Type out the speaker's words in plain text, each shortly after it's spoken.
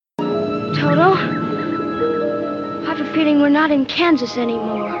Toto. I have a feeling we're not in Kansas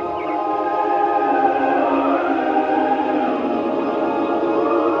anymore.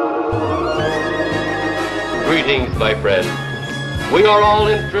 Greetings, my friend. We are all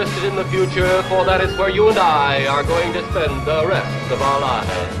interested in the future, for that is where you and I are going to spend the rest of our lives.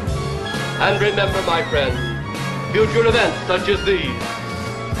 And remember, my friend, future events such as these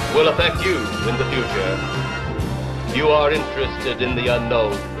will affect you in the future. You are interested in the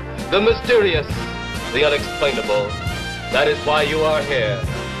unknown, the mysterious, the unexplainable. That is why you are here.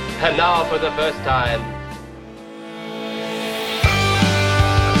 And now, for the first time,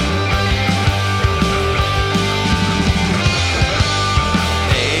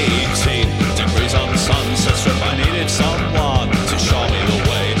 sunset strip, I needed someone to show me the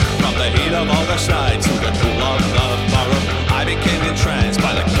way. From the heat of August night to the cool of the borough, I became entranced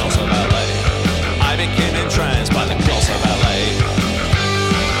by the girls of LA. I became entranced by the girls of LA.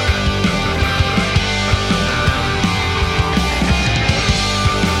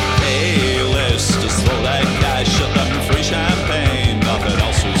 A-listers throw that cash at them, free champagne, nothing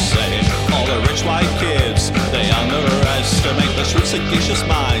else to say. All the rich white kids, they underestimate the shrewd, sagacious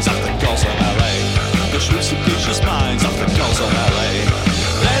minds of the girls of LA. The shrewd, sagacious minds of the girls of LA.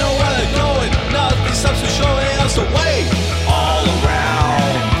 They know where they're going, nothing stops them showing us the way. All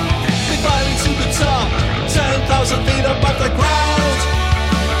around, they climbing to the top, 10,000 feet above the ground.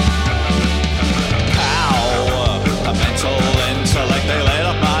 Power, a mental intellect, they lit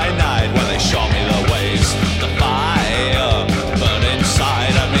up my night when they showed me the ways. The fire burned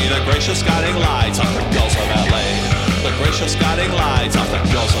inside of me, the gracious guiding lights of the girls of LA. The gracious guiding lights of the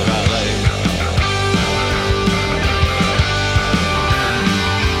girls of LA.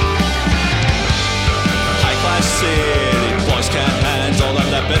 City boys can't handle them,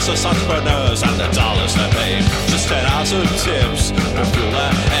 they're business entrepreneurs and the dollars they pay. Just 10 hours of tips will fuel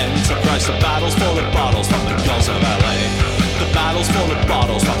their enterprise. The battles for the bottles from the girls of LA. The battles for the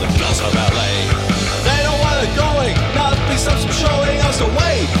bottles from the girls of LA. They know where they're going, nothing stops them showing us the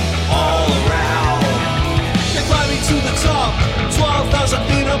way. All around, they're climbing to the top, 12,000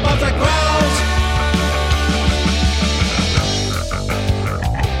 feet above the ground.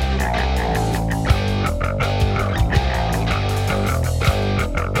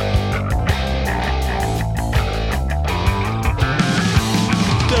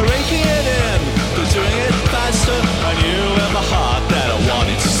 I knew in my heart that I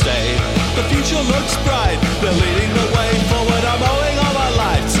wanted to stay. The future looks bright, they're leading the way forward. I'm owing all my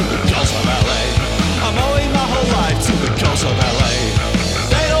life to the girls of LA. I'm owing my whole life to the girls of LA.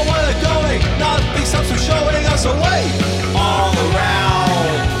 They know where they're going, nothing stops them showing us the way. All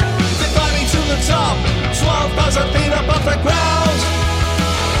around, they're climbing to the top, 12,000 feet above the ground.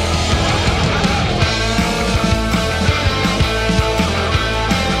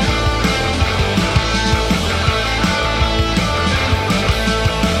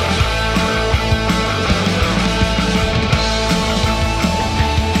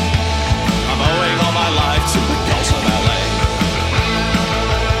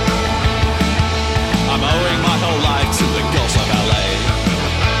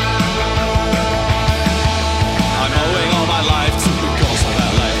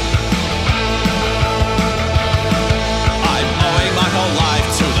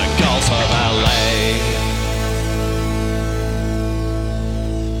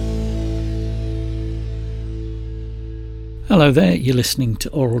 Hello there, you're listening to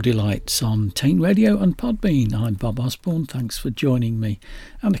Aural Delights on Taint Radio and Podbean. I'm Bob Osborne, thanks for joining me.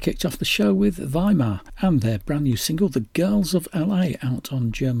 And I kicked off the show with Weimar and their brand new single, The Girls of LA, out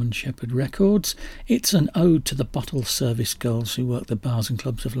on German Shepherd Records. It's an ode to the bottle service girls who work the bars and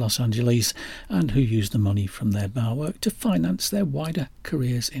clubs of Los Angeles and who use the money from their bar work to finance their wider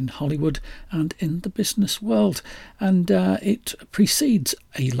careers in Hollywood and in the business world. And it precedes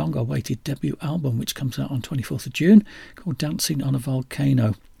a long-awaited debut album which comes out on 24th of June called Dancing on a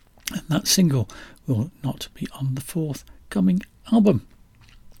Volcano, and that single will not be on the forthcoming album.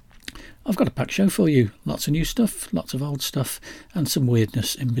 I've got a packed show for you, lots of new stuff, lots of old stuff, and some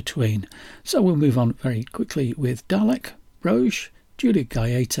weirdness in between. So we'll move on very quickly with Dalek, Roge, Julia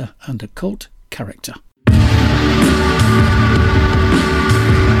Gaeta and a Cult Character.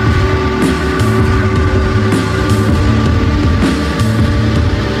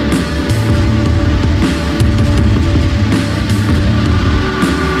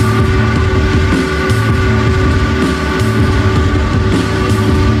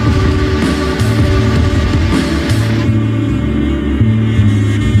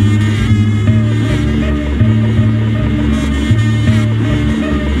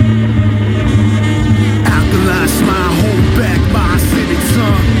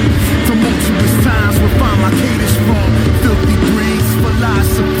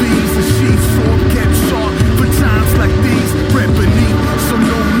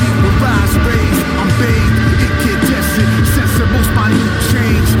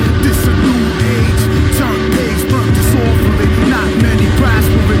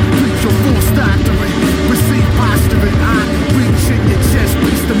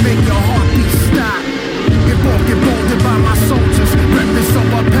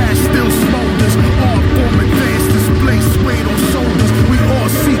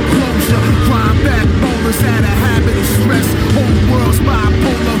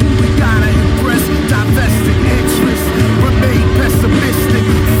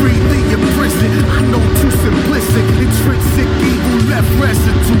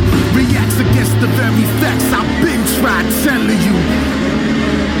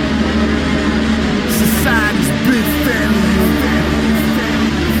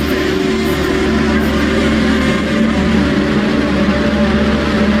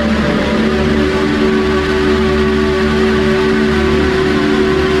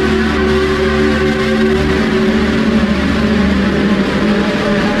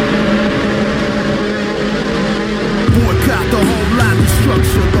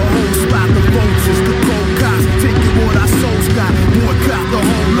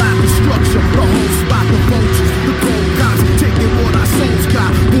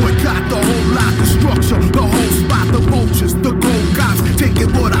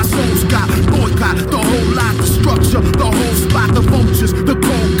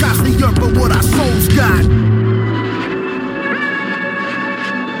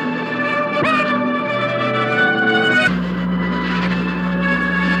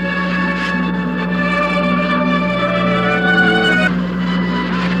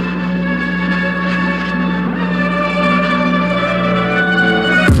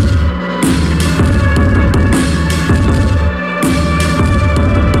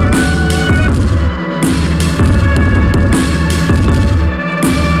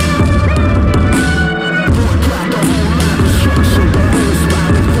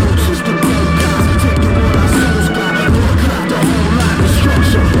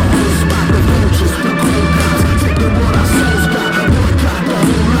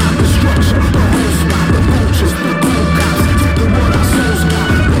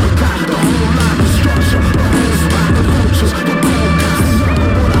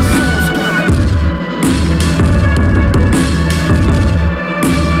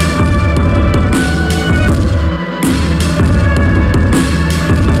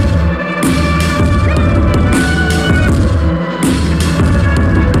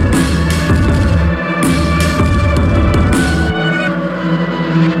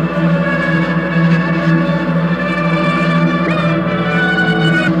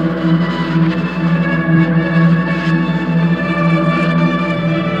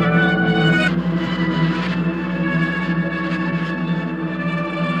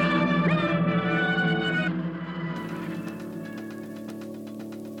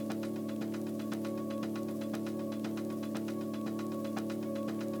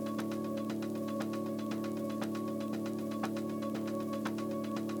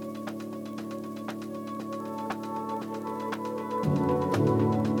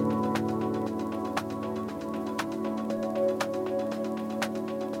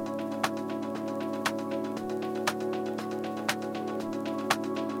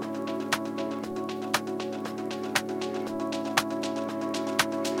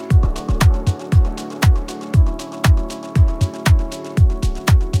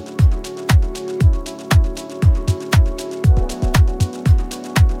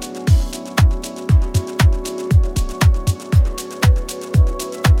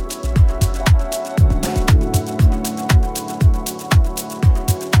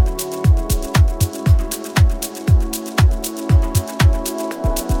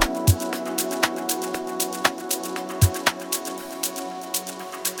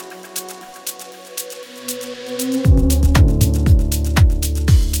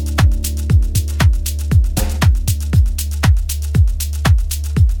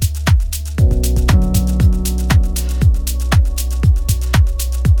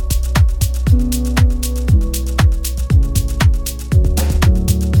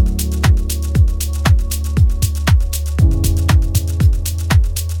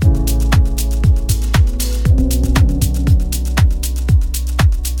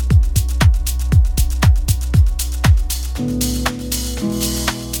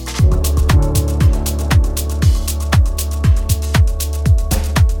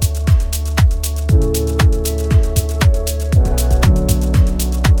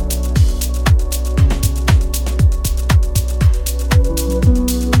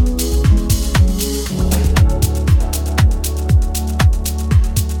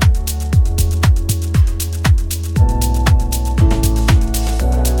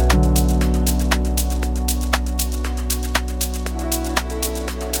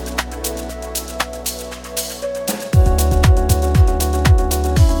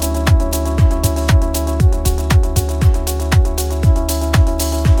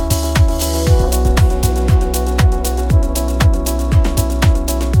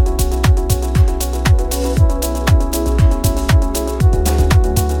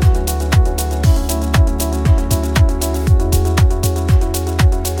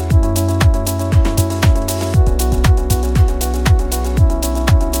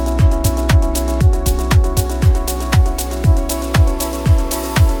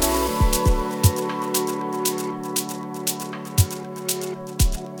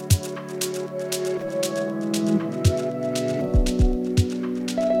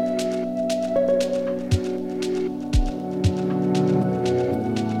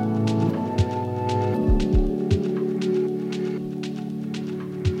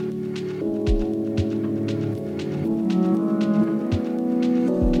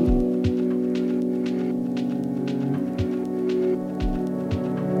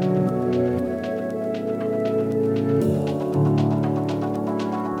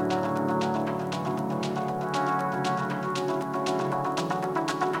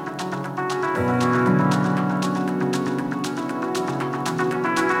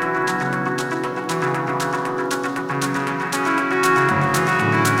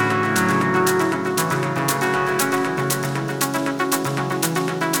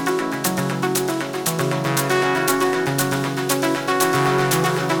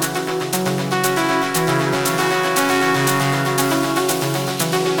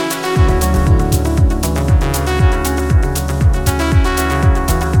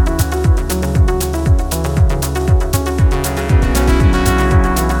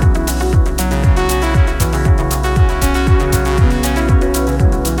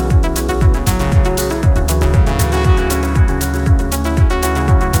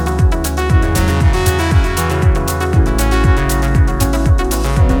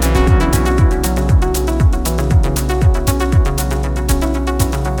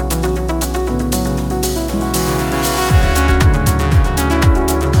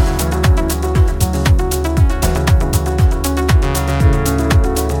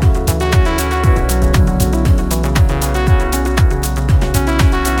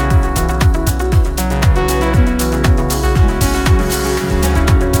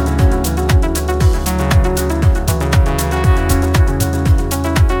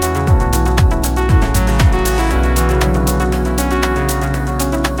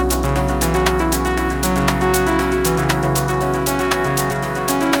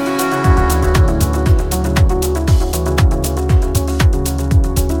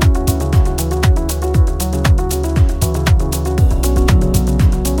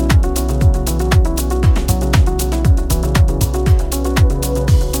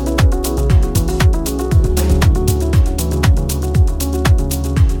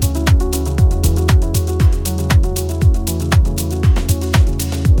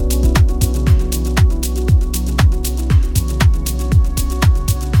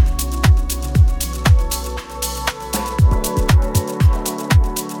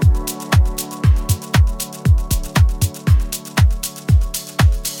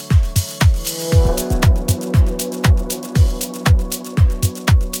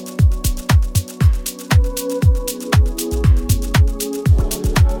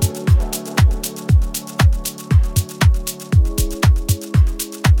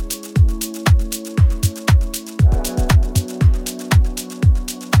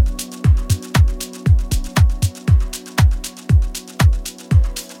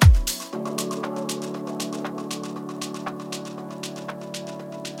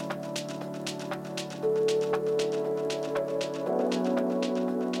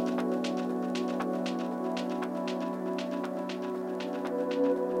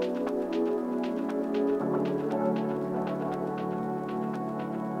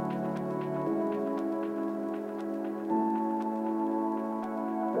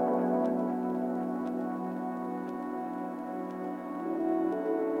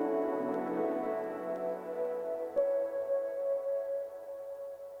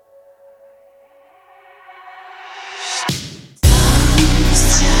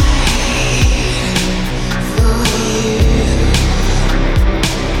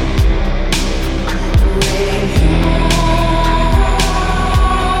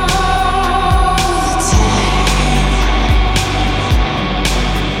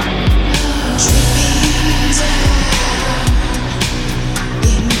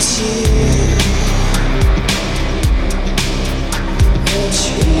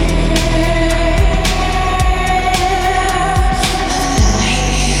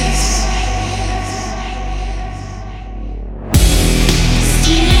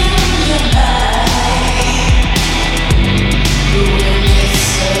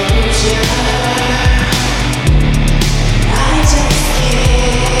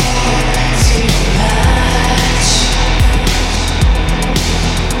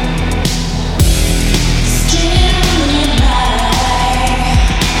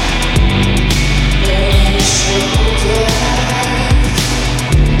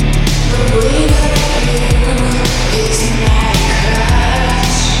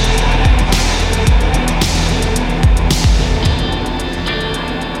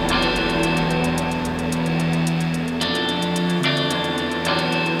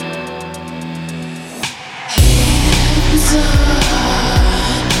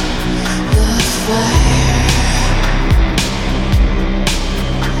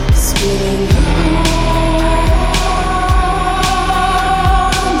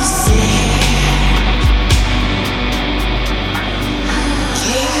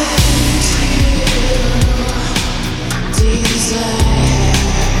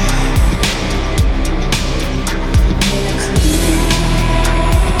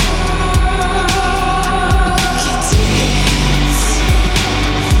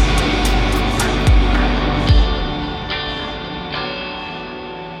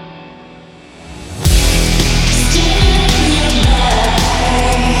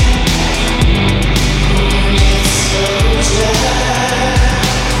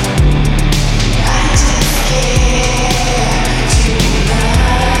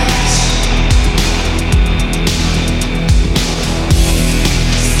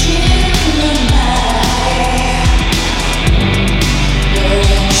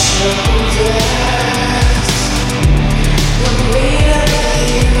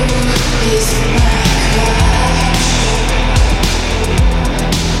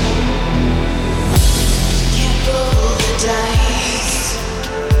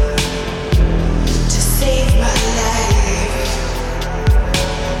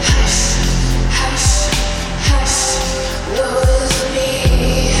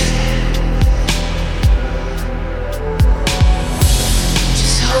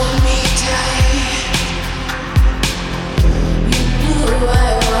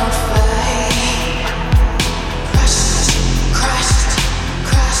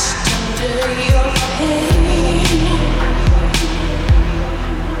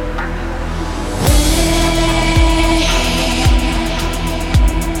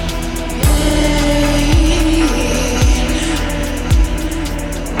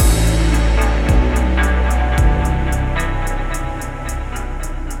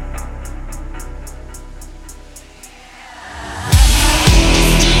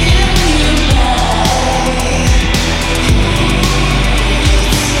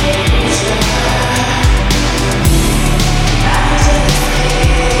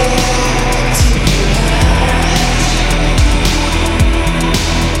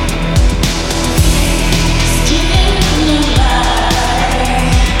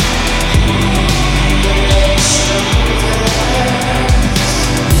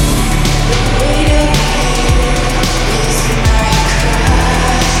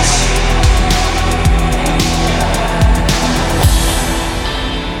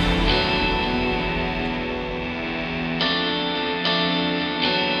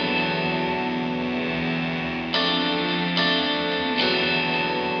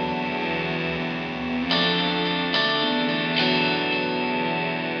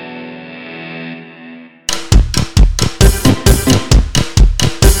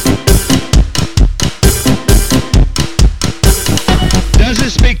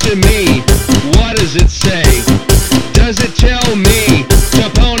 to me, what does it say? Does it tell me to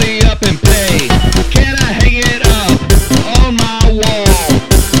pony up and pay? Can I hang it up on my wall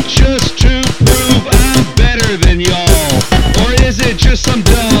just to prove I'm better than y'all? Or is it just some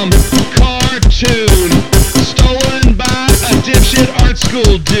dumb cartoon stolen by a dipshit art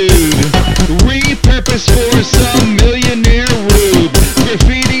school dude, repurposed for some millionaire rube,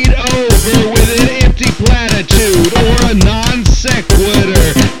 graffitied over with an empty platitude or a non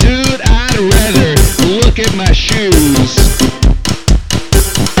sequitur? Dude, I'd rather look at my shoes.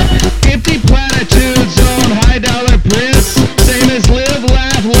 Empty platitudes on high dollar prints, same as live,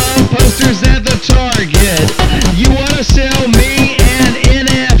 laugh, love posters at the Target. You wanna sell me an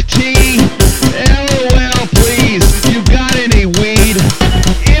NFT? LOL, please, you got any weed?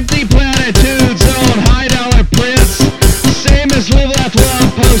 Empty platitudes on high dollar prints, same as live, laugh,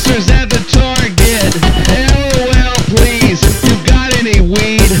 love posters at the Target. LOL, please, you got any any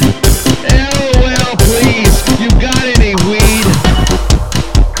weed? LOL, please, you got any weed?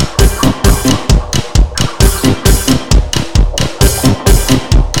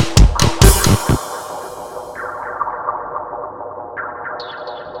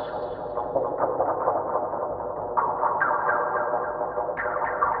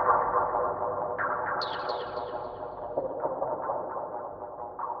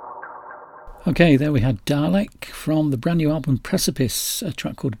 Okay, there we had Dalek from the brand new album Precipice, a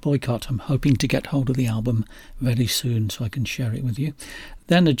track called Boycott. I'm hoping to get hold of the album very soon so I can share it with you.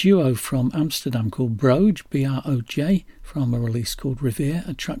 Then a duo from Amsterdam called Broj, B-R-O-J, from a release called Revere,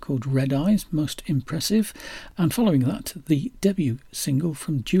 a track called Red Eyes, most impressive. And following that, the debut single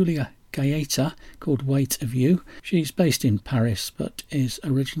from Julia Gaeta called Weight of You. She's based in Paris but is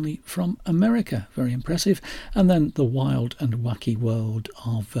originally from America. Very impressive. And then the wild and wacky world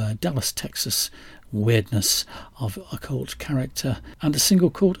of Dallas, Texas weirdness of occult character, and a single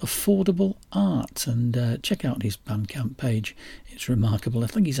called Affordable Art. And check out his Bandcamp page. It's remarkable. I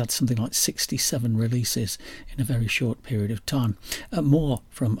think he's had something like 67 releases in a very short period of time. More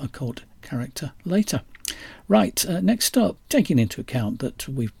from occult character later. Right, next up, taking into account that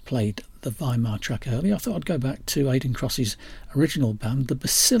we've played the Weimar track earlier, I thought I'd go back to Aidan Cross's original band, the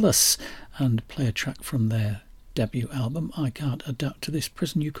Bacillus, and play a track from their debut album, I Can't Adapt to This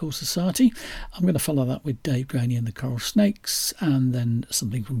Prison You Call Society. I'm going to follow that with Dave Graney and the Coral Snakes, and then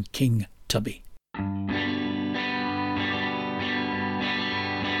something from King Tubby.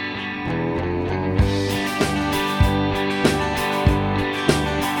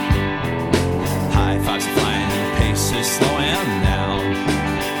 Fox flying, the pace is slowing down.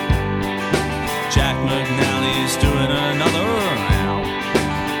 Jack McNally's doing another round.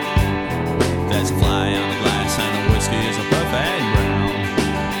 There's a fly on the glass and the whiskey is a perfect brown.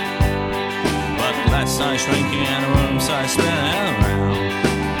 But the glass starts shrinking and the room starts spinning around.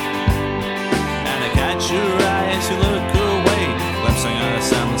 And I catch your eyes, you look away, glimpsing a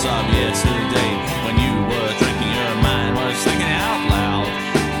semblance of yesterday. When you were drinking, your mind was thinking out loud.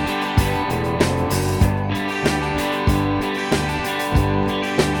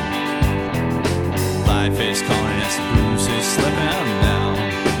 Life is calling as the blues is slipping down.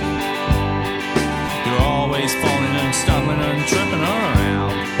 You're always falling and stumbling and tripping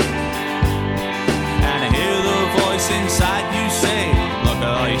around. And I hear the voice inside you say, look at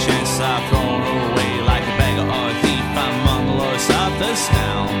all your chances I've thrown away. Like a beggar or a thief, I'm on the lower side of this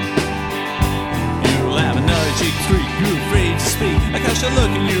town. You'll have another cheek streak, you're afraid to speak. I catch a look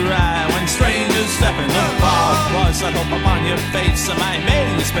in your eye when strangers step in the bar. Was I hope upon your face, am I made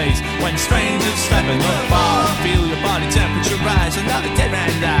in your space? When strangers step in the bar, feel your body temperature rise, another dead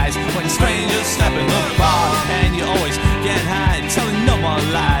man dies. When strangers step in the bar, and you always get high, telling no more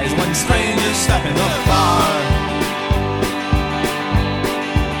lies. When strangers step in the bar,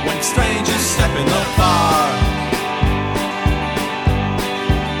 when strangers step in the bar,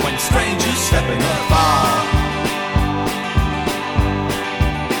 when strangers step in the bar.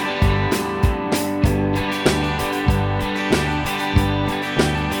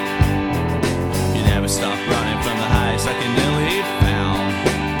 Stop running from the highs like you nearly found.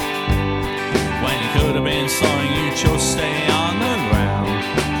 When you could have been soaring, you chose to stay on the ground.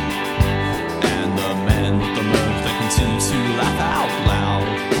 And the men with the mirth, they continue to laugh out loud.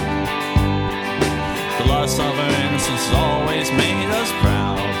 The loss of our innocence has always made us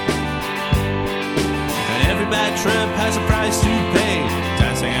proud. And every bad trip has a price to pay.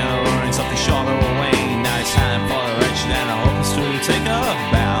 Dancing and roaring something short of a way. Now it's time for the wretched and our hopeless to take a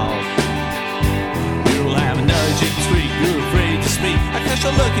bow. Cheek streak, you're afraid to speak. I catch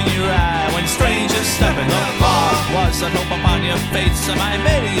a look in your eye when strangers step in the bar. Was that hope upon your face? Am I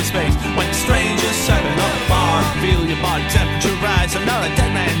made in your space? When strangers step in the bar, feel your body temperature rise, another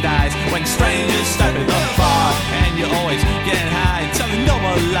dead man dies. When strangers step in the bar, and you always get high, telling no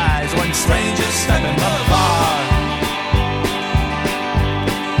more lies. When strangers step in the bar,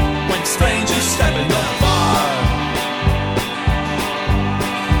 when strangers step in the bar,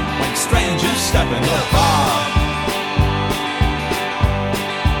 when strangers step in the bar.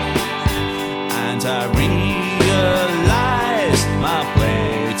 I realized my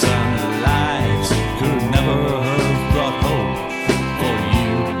blatant lies could never have brought hope for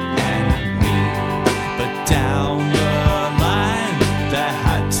you and me. But down the line, there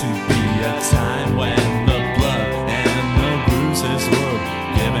had to be a time when the blood and the bruises were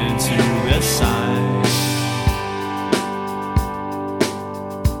given to the side.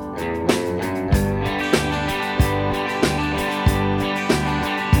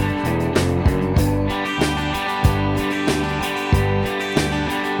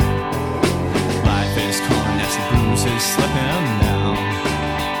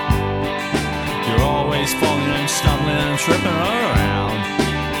 tripping around.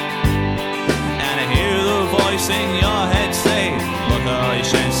 And I hear the voice in your head say, look, all your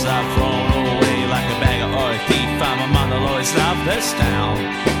chances are thrown away like a bag of oil thief. I'm among the lowest of this town.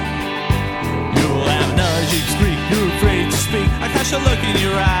 You'll have nudge, you squeak, you're afraid to speak. I catch a look in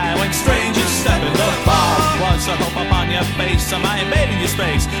your eye when strangers step in the bar. What's the hope upon your face? Am I invading your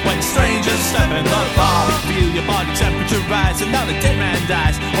space? When strangers step in the bar, feel your body temperature rise, another dead man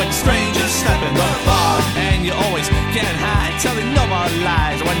dies. When strangers step in the bar, and you always can't hide, telling no more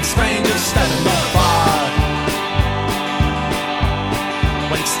lies. When strangers step in the bar,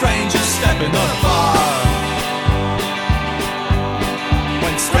 when strangers step in the bar,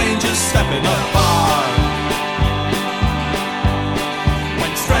 when strangers step in the bar,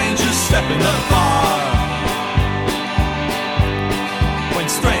 when strangers step in the bar, when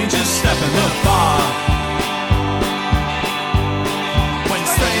strangers step in the bar, when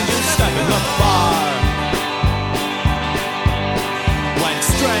strangers step in the bar, when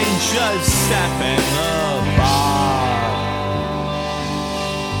strangers step in the bar.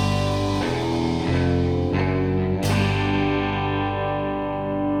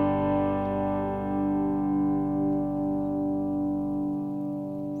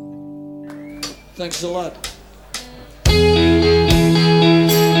 Thanks a lot.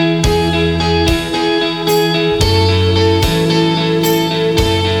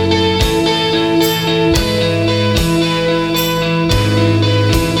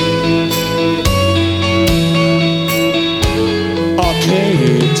 I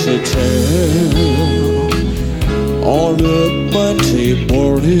came to tell all the Monday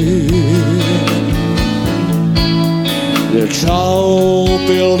morning the tall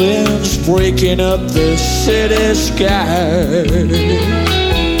buildings breaking up the city sky.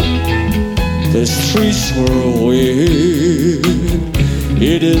 The streets were wet,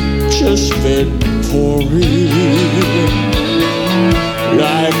 it had just been pouring.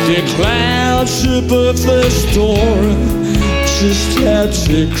 Like the clouds above the storm just had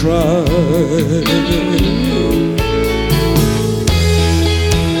to cry.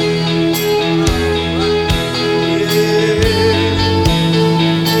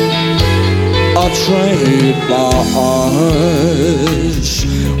 I trained my eyes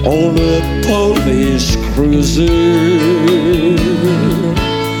on a police cruiser.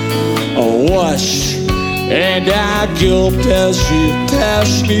 I watched and I gulped as you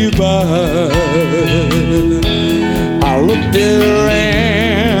passed me by. I looked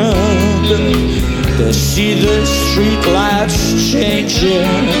around to see the street lights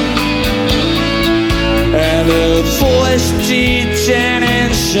changing, and a voice deep down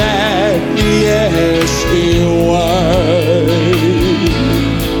inside me asked me why.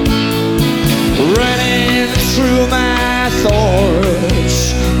 Running through my thoughts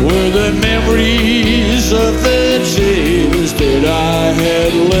were the memories of the days that I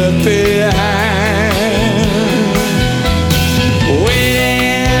had left behind.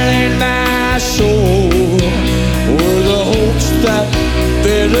 Within my soul were the hopes that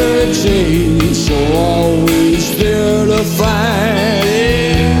better days are always there to find.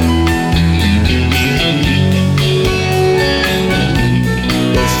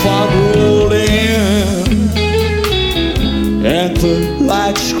 The fog rolled in and the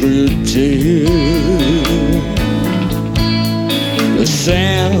lights grew dim. The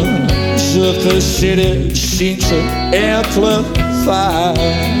sounds of the city seemed to amplify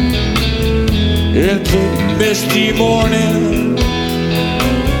in the misty morning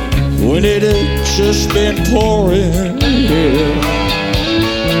when it had just been pouring,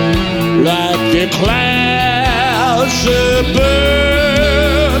 like the clouds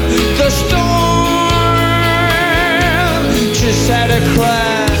above the storm just had a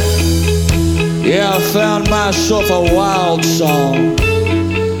cry. Yeah, I found myself a wild song.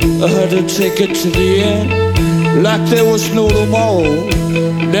 I had to take it to the end, like there was no tomorrow.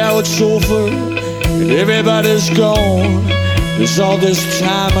 Now it's over and everybody's gone. There's all this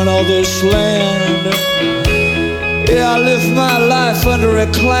time and all this land. Yeah, I lived my life under a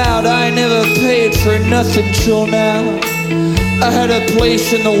cloud. I never paid for nothing till now. I had a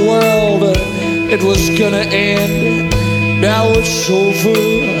place in the world, it was gonna end. Now it's over,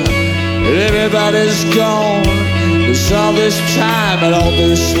 everybody's gone. There's all this time and all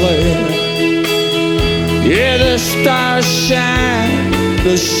this land. Yeah, the stars shine,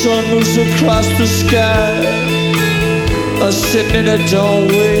 the sun moves across the sky. I'm sitting in a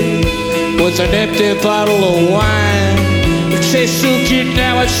doorway with an empty bottle of wine. It tastes so good,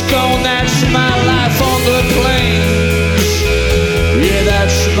 now it's gone. That's my life on the plains. Yeah,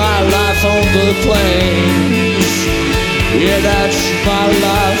 that's my life on the plains. Yeah, that's my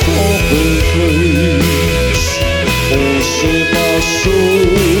life on the plains. Oh.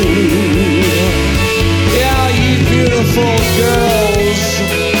 beautiful girls.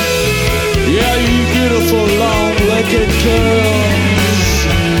 Yeah, you beautiful long-legged girls.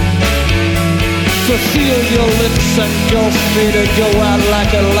 To feel your lips and go free to go out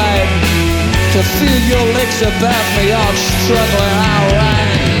like a light. To feel your legs about me, I'm struggling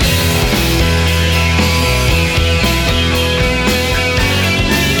alright.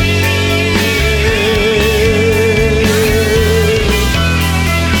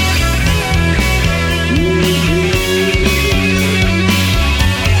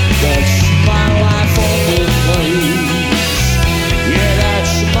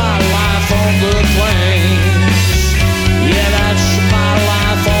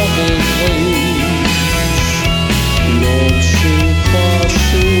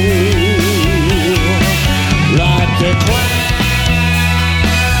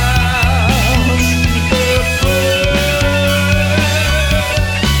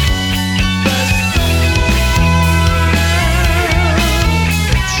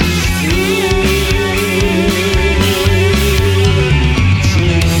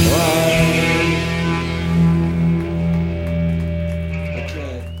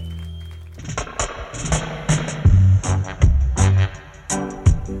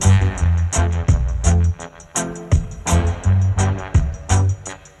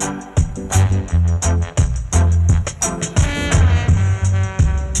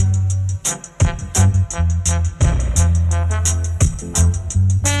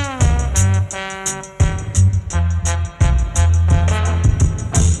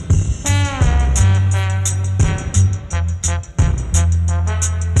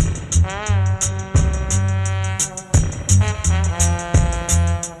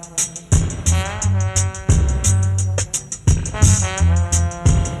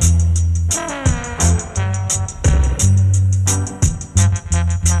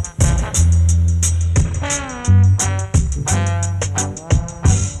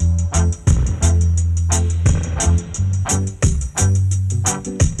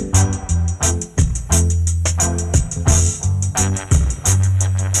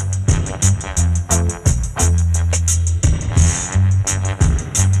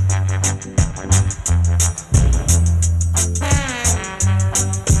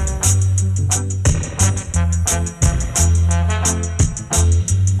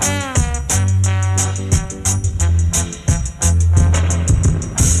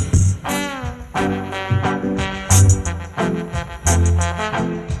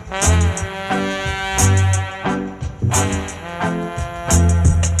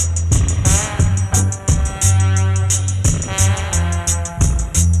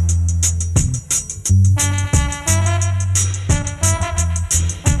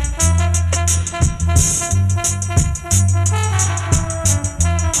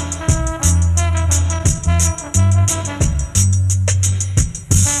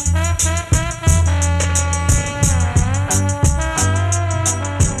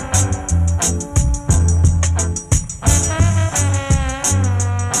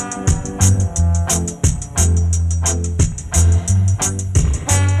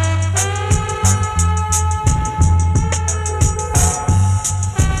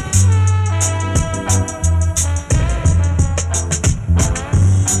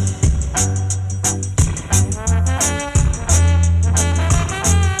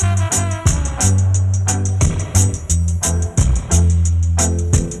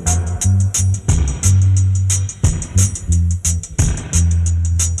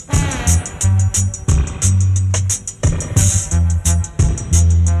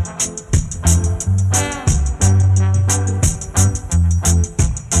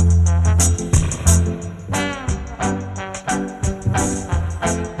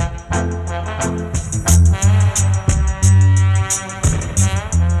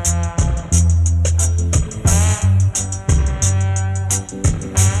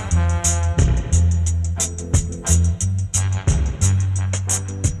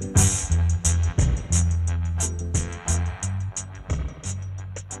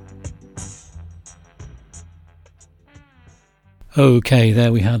 Okay,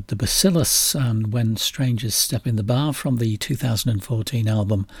 there we had the Bacillus and When Strangers Step in the Bar from the 2014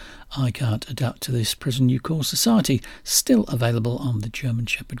 album I Can't Adapt to This Prison You Call Society, still available on the German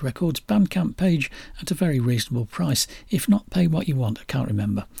Shepherd Records Bandcamp page at a very reasonable price, if not pay what you want. I can't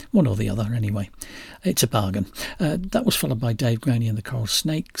remember, one or the other anyway. It's a bargain. That was followed by Dave Graney and the Coral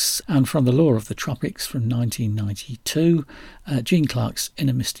Snakes, and from the Law of the Tropics from 1992, Gene Clark's In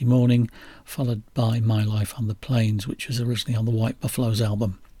a Misty Morning, followed by My Life on the Plains, which was originally on the White Buffaloes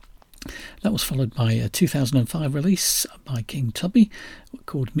album. That was followed by a 2005 release by King Tubby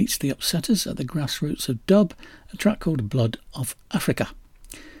called Meets the Upsetters at the Grassroots of Dub, a track called Blood of Africa.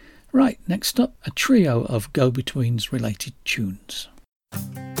 Right, next up, a trio of go-betweens related tunes.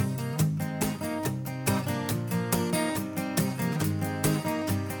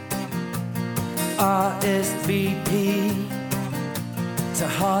 RSVP to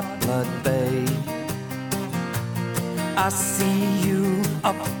Hot Blood Bay. I see you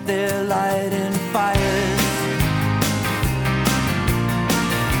up there lighting fires.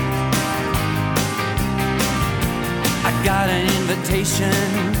 I got an invitation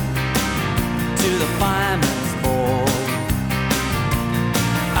to the fireman's ball.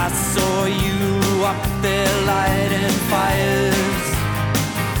 I saw you up there lighting fires.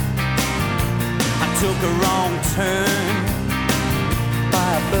 I took a wrong turn by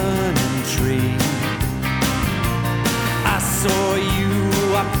a burning tree. I saw you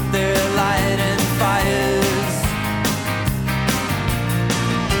up there lighting fires.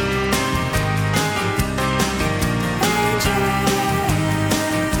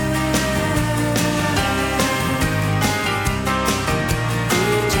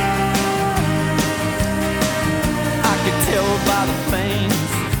 I could tell by the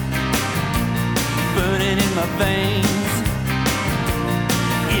flames burning in my veins.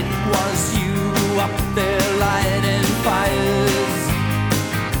 It was you up there lighting fires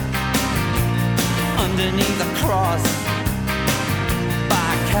underneath the cross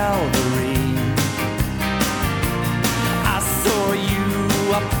by Calvary. I saw you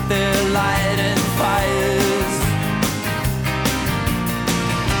up there lighting fires.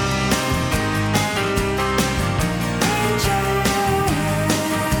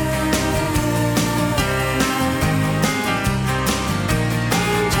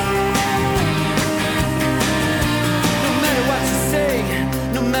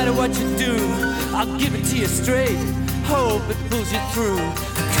 No matter what you do, I'll give it to you straight. Hope it pulls you through.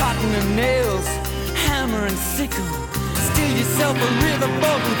 Cotton and nails, hammer and sickle. Steal yourself a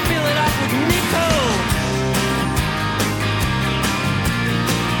riverboat and fill it up with nickel.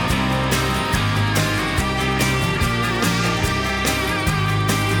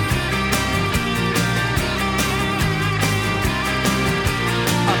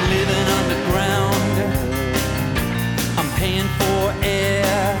 I'm living underground. I'm paying for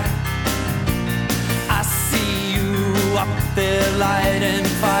air. I see you up there lighting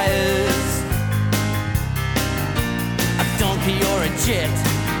fires. A donkey or a jet,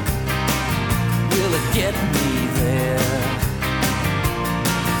 will it get me there?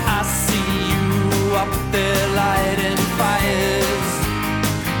 I see you up there lighting fires.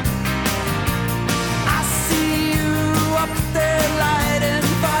 I see you up there lighting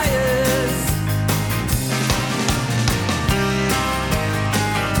fires.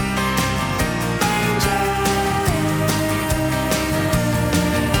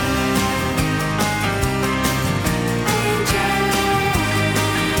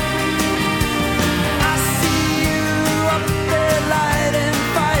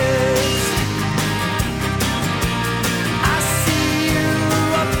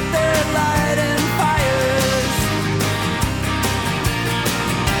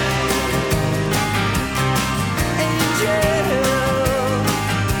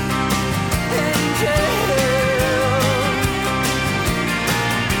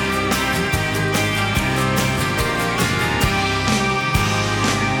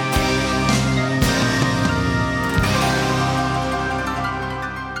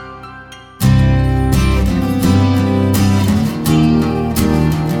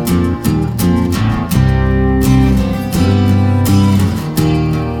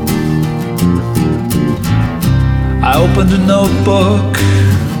 I opened a notebook.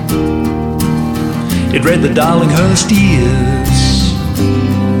 It read the Darlinghurst years.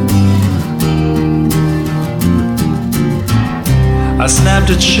 I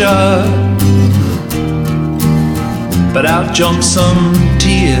snapped it shut, but out jumped some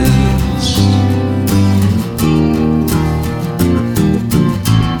tears.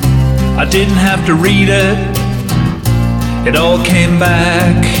 I didn't have to read it, it all came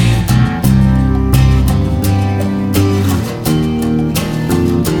back.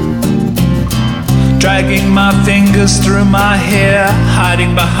 Dragging my fingers through my hair,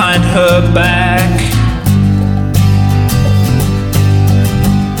 hiding behind her back.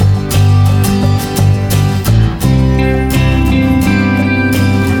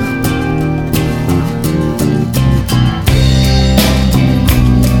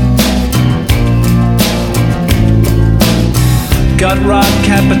 Gut rot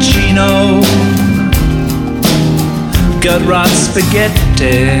cappuccino, gut rot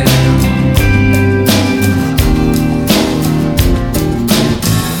spaghetti.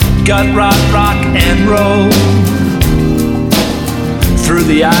 Gut rot rock and roll through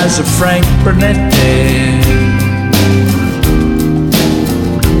the eyes of Frank Bernetti.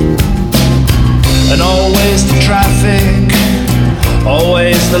 And always the traffic,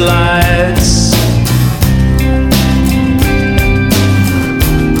 always the lights.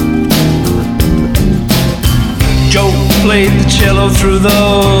 Joe played the cello through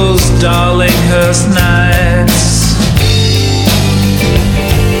those Darlinghurst nights.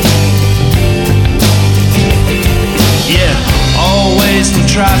 Yeah, always the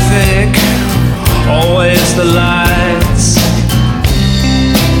traffic, always the lights.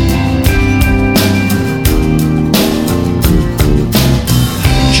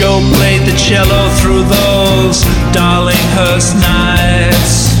 Joe played the cello through those Darlinghurst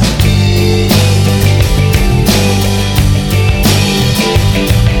nights.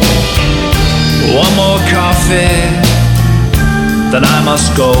 One more coffee, then I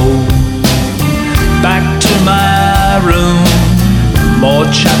must go back to my room. More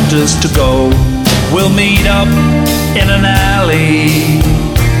chapters to go. We'll meet up in an alley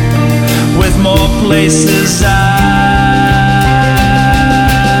with more places I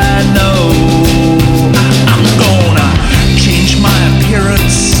know. I'm gonna change my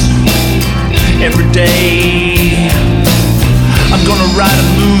appearance every day. I'm gonna write a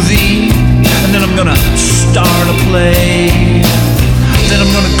movie, and then I'm gonna star in a play. Then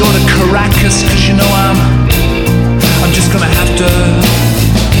I'm gonna go to Caracas, cause you know I'm just gonna have to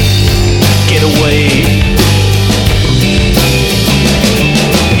get away.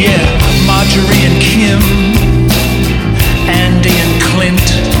 Yeah, Marjorie and Kim, Andy and Clint,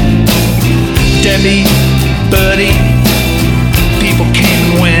 Debbie, Bertie, people came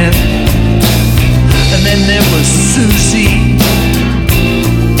and went. And then there was Susie,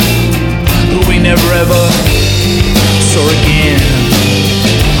 who we never ever saw again.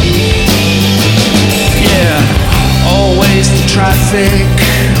 Yeah, always the traffic,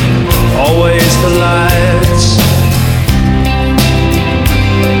 always the lights.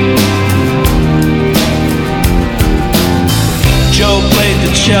 Joe played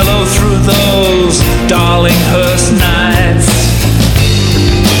the cello through those Darlinghurst nights.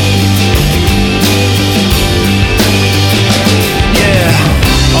 Yeah,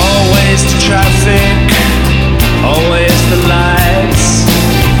 always the traffic, always the lights.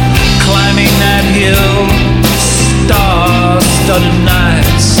 Climbing that hill, star-studded night.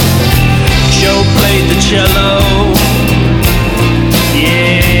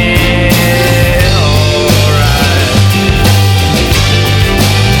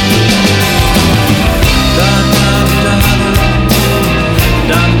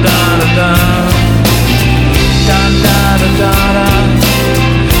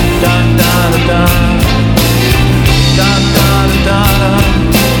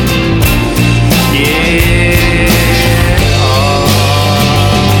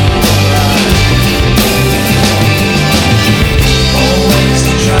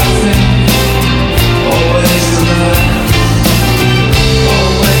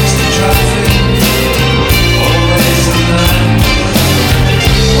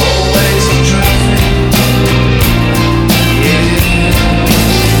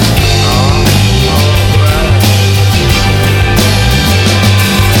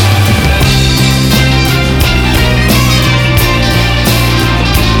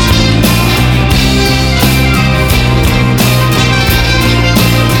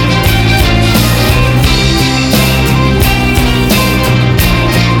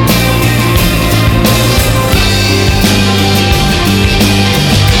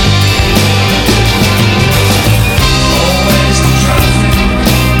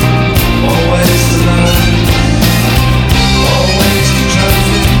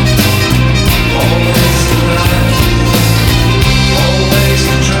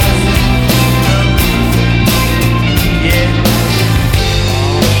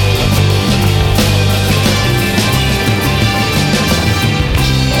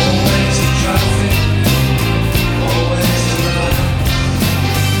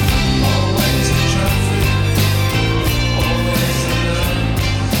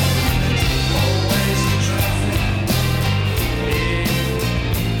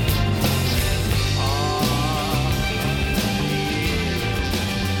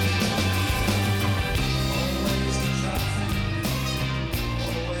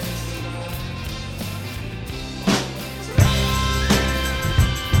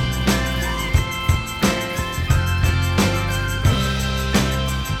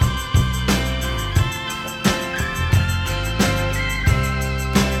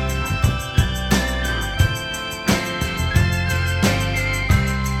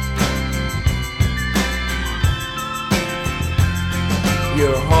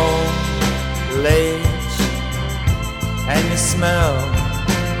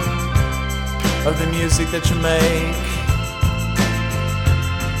 of the music that you make.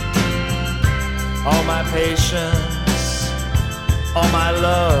 All my patience, all my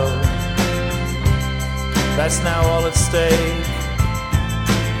love, that's now all at stake.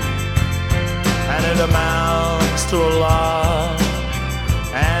 And it amounts to a lot,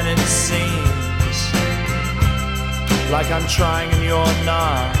 and it seems like I'm trying and you're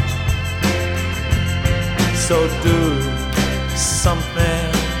not. So do something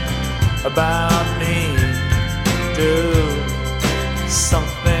about me. Do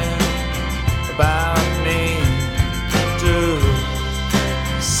something about me. Do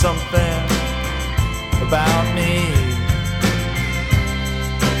something about me.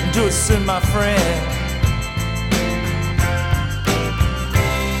 And do it soon, my friend.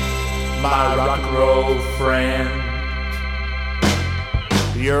 My rock and roll friend.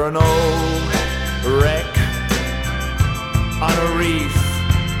 You're an old wreck on a reef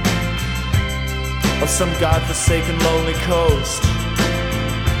of some godforsaken lonely coast.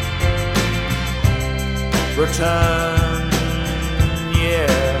 Return, yeah,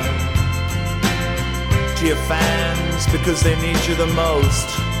 to your fans because they need you the most.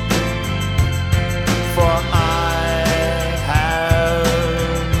 For I have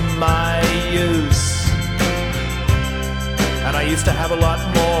my use, and I used to have a lot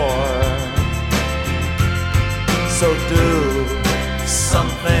more. So do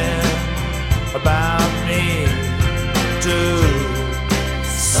something about me. Do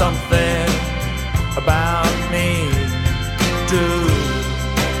something about me. Do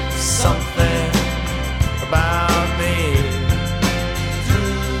something about me.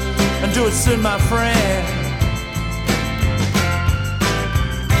 And do it soon, my friend.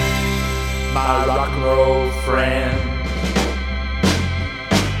 My rock and roll friend.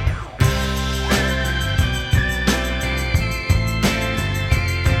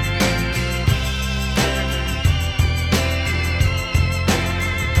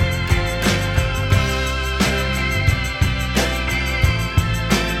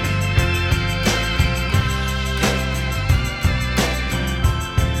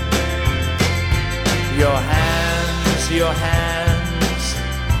 Your hands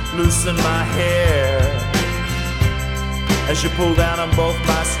loosen my hair as you pull down on both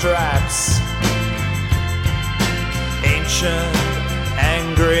my straps. Ancient,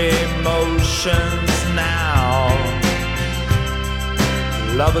 angry motions now.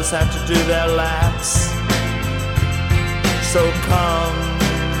 Lovers have to do their laps. So come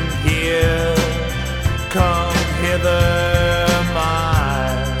here hither, my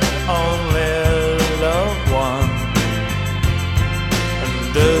only loved one.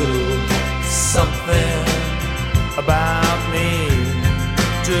 Do something about me.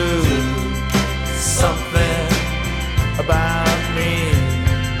 Do something about me.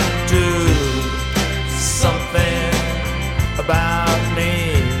 Do something about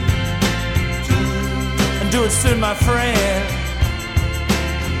me. And do it soon, my friend.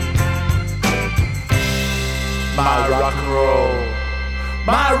 My rock and roll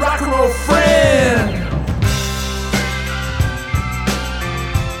friend.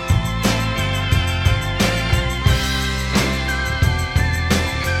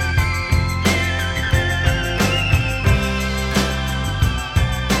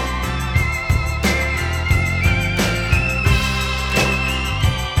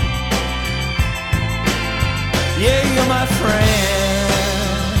 Yeah, you're my friend.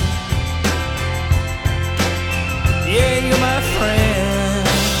 Yeah, you're my friend.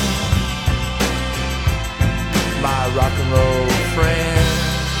 My rock and roll friend.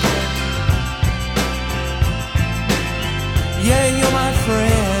 Yeah, you're my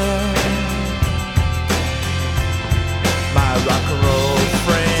friend. My rock and roll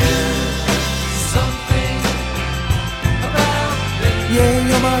friend. Something about me. Yeah,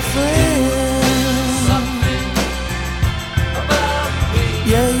 you're my friend.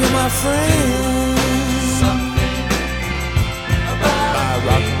 Yeah, you're my friend. Something about my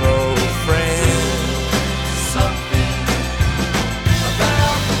rock and roll friend. Something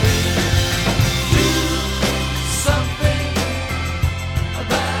about me. Do something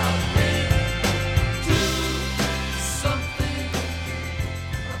about me. Do something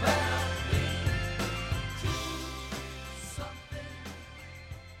about me. Do something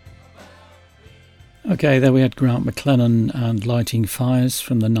about me. Okay, there we had Grant McLennan and Lighting Fires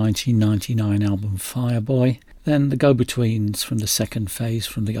from the 1999 album Fireboy. Then the Go-Betweens from the second phase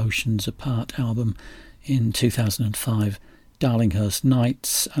from the Oceans Apart album in 2005, Darlinghurst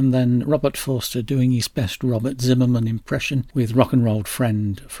Nights, and then Robert Forster doing his best Robert Zimmerman impression with Rock and Roll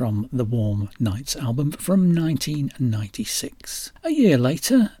Friend from the Warm Nights album from 1996. A year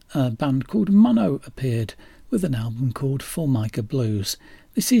later, a band called Mono appeared with an album called Formica Blues.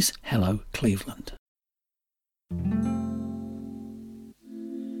 This is Hello Cleveland.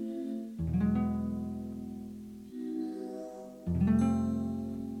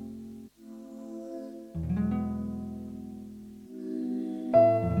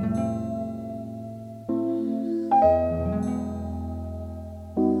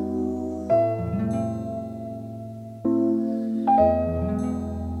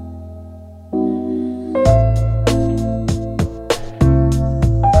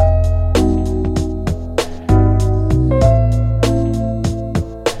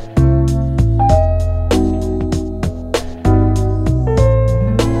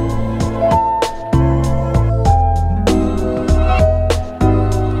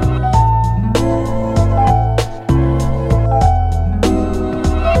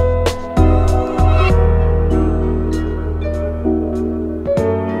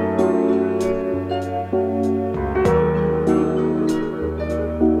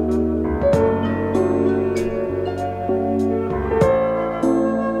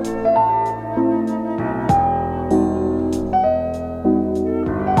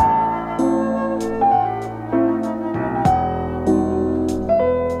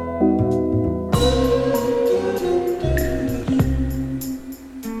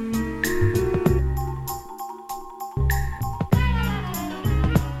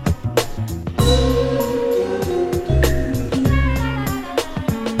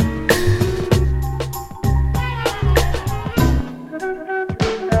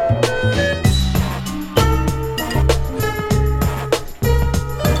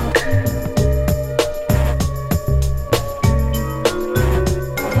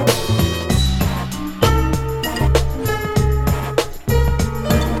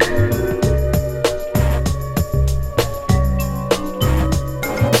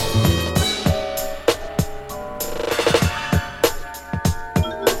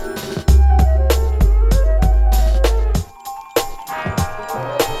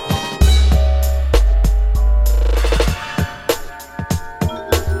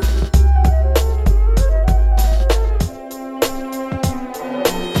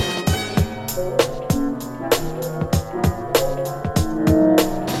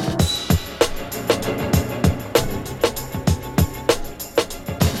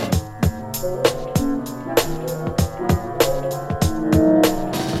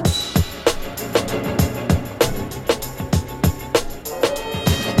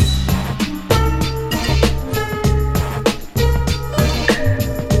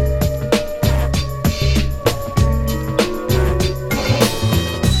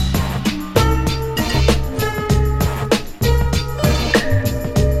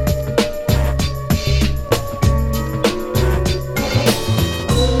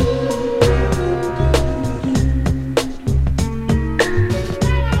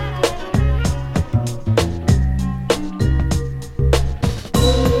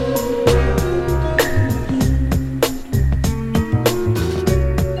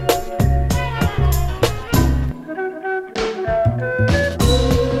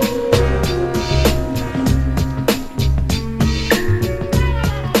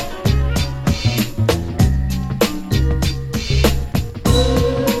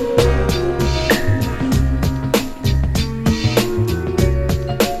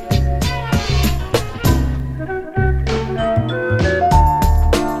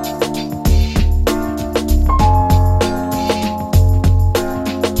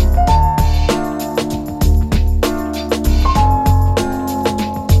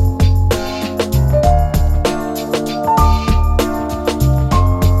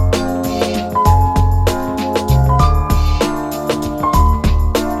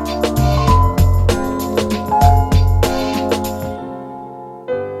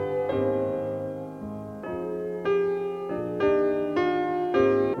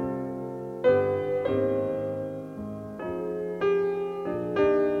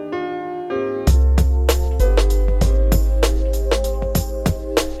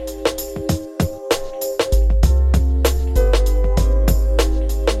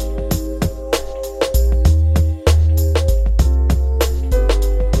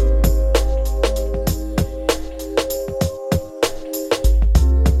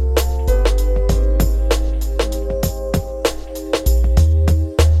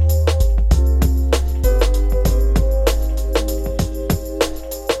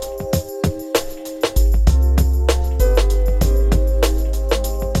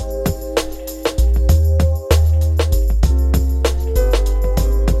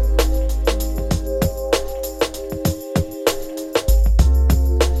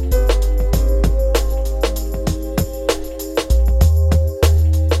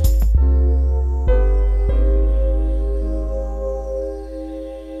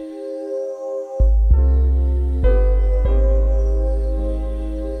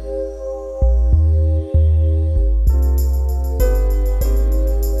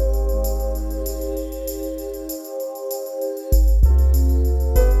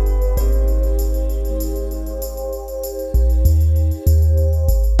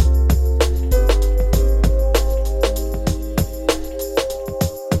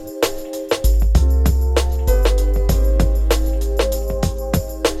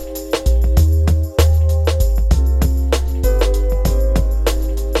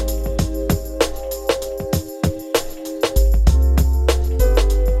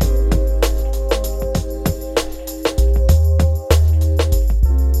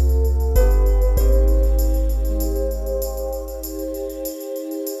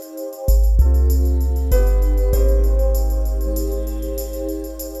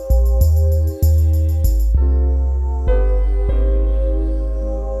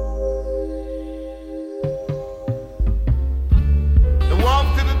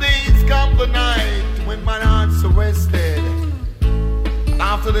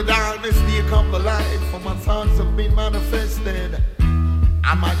 After the darkness, there come the light, for my thoughts have been manifested,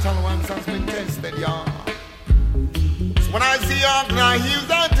 and my tolerance has been tested, y'all. So when I see y'all, I hear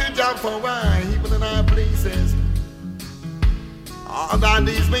that to jump for why, even in our places. All thy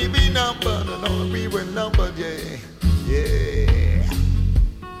days may be numbered, and all we were numbered, yeah, yeah.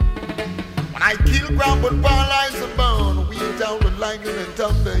 When I kill ground, but paralyze and bone, we down with lightning and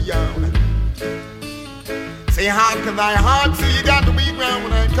thunder, y'all. Say, hearken thy heart, so you got to be ground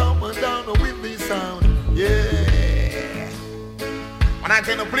when I come down with this sound, yeah. When I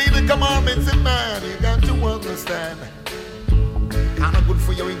tell you play the commandments in man, you got to understand. Kinda good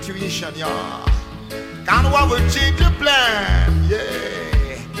for your intuition, y'all. Kinda want to change your plan,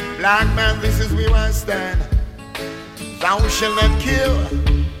 yeah. Black man, this is where I stand. Thou shalt not kill,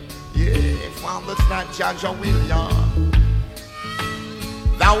 yeah. From the not judge your will, y'all.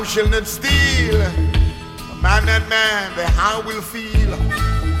 Thou shalt not steal. Man and man, the heart will feel.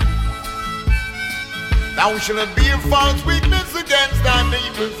 Thou shalt not be a false witness against thy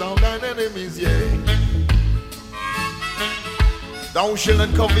neighbors or thine enemies, yeah. Thou shalt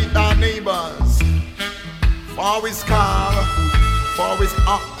not covet thy neighbors, for his car, for his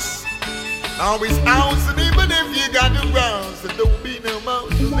ox, now his house, and even if you got the grounds, there don't be no mouse,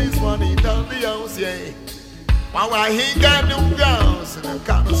 this one ain't on the house, yeah. While I ain't got no grounds, and I'm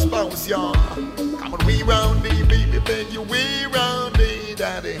kind of spouse, y'all. Come on, we round the baby, beg you, we round the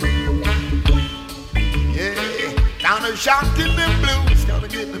daddy. Yeah, down a shop in the blues, gonna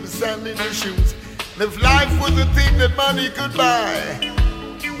get them selling the shoes. And if life was a thing that money could buy,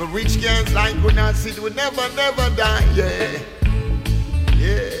 the rich guys like would not sit, would never, never die, yeah,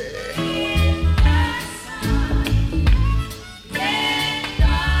 yeah.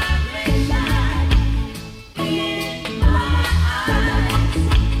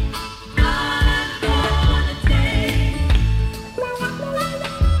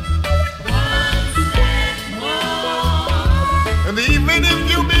 And even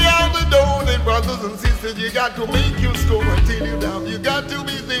if you be out the door, then brothers and sisters, you got to make your score until you down. You got to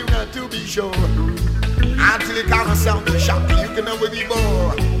be there, got to be sure. Until you can't sound the shop, you can never be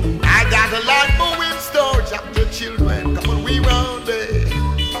bored. I got a lot more in store, chapter children, come on, we round it.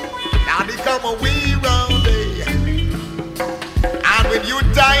 Now they come on, we round it. And when you're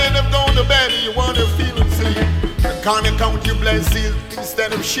tired of going to bed and you want to feel and sleep, and can't count your blessings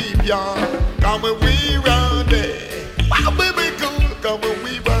instead of sheep, y'all. Come on, we round it. Wow, baby, cool, come on,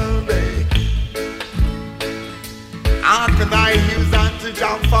 we round it. How can I use that to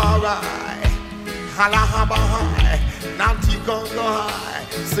jump far high? Hala haba high, now you can go high.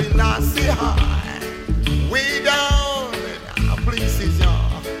 Say la, say high. Way down in our places,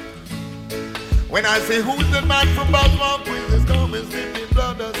 y'all. When I say who's the man from Boswell, Queens, come and sleep in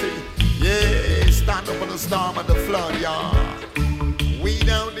blood, I say, yeah, stand up on the storm and the flood, y'all. Way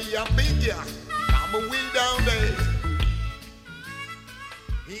down there, big ya, come on, way down there.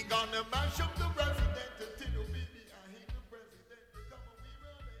 He gonna mash up the president until the baby I hate the president. Come on, we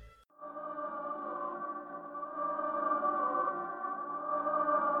run it.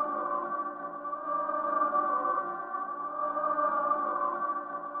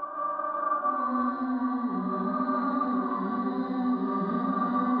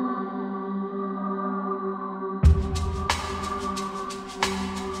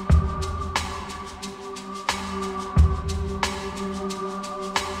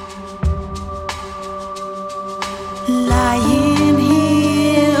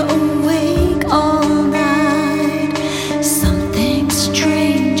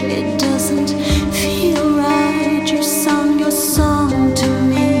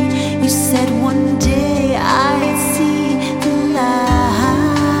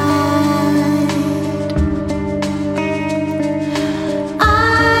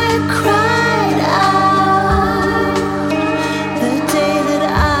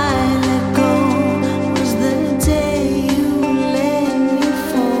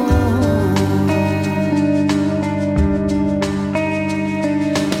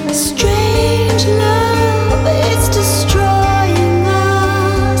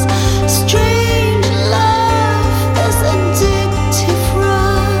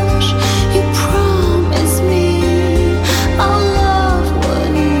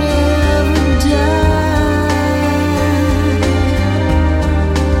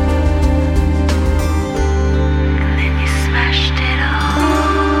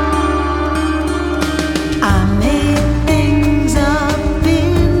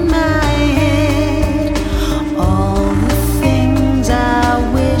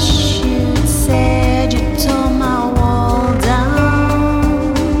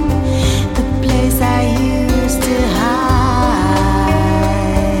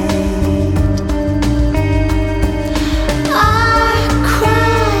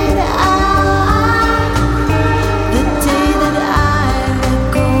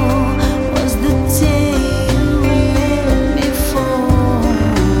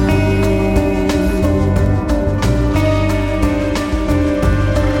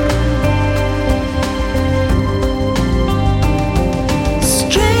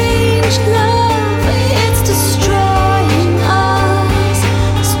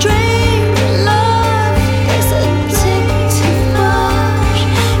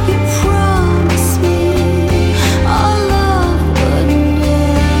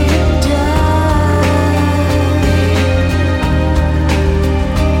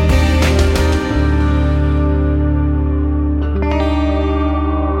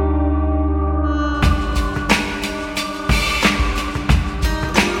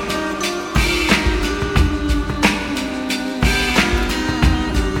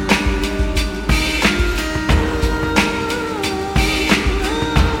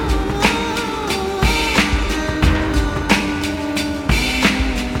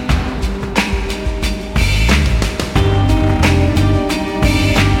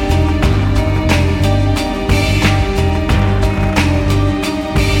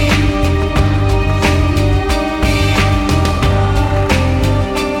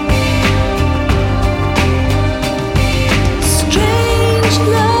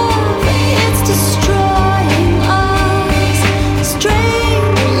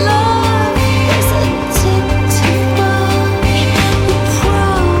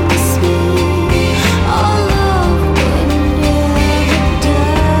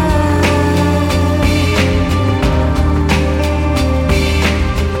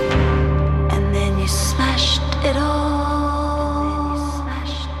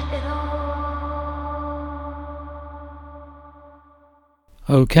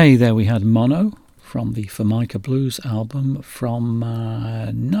 Okay, there we had Mono from the Formica Blues album from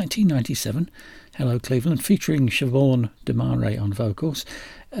 1997, Hello Cleveland, featuring Siobhan Desmarais on vocals.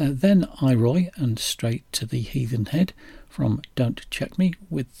 Then Iroy and Straight to the Heathen Head from Don't Check Me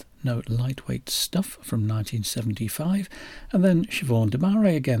with No Lightweight Stuff from 1975. And then Siobhan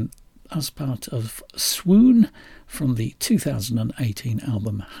Desmarais again as part of Swoon from the 2018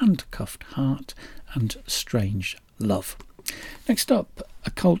 album Handcuffed Heart and Strange Love. Next up, a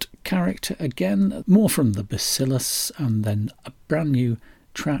cult character again, more from the Bacillus, and then a brand new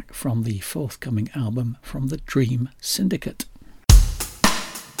track from the forthcoming album from the Dream Syndicate.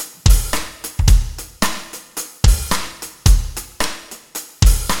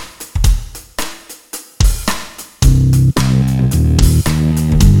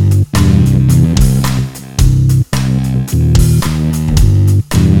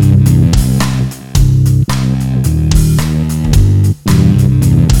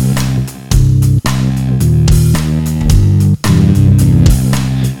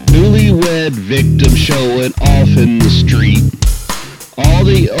 Victim showing off in the street. All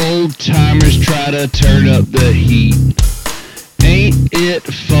the old timers try to turn up the heat. Ain't it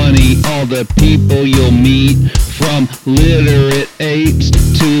funny all the people you'll meet, from literate apes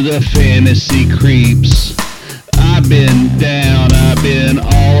to the fantasy creeps. I've been down, I've been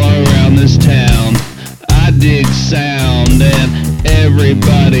all around this town. I dig sound and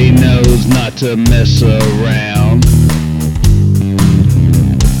everybody knows not to mess around.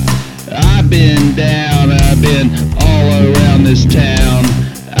 I've been down, I've been all around this town.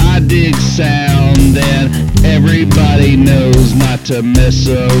 I dig sound and everybody knows not to mess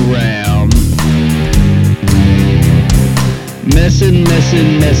around. Messin',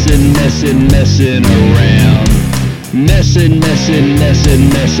 messin', messin', messin', messin' around. Messin', messin', messin',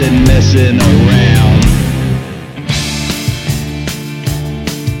 messin', messin' around.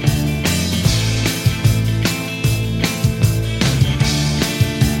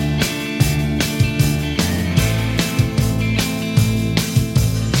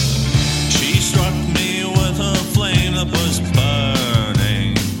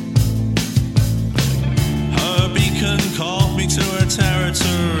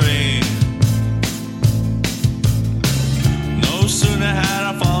 No sooner had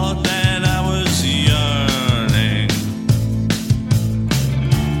I followed than I was young.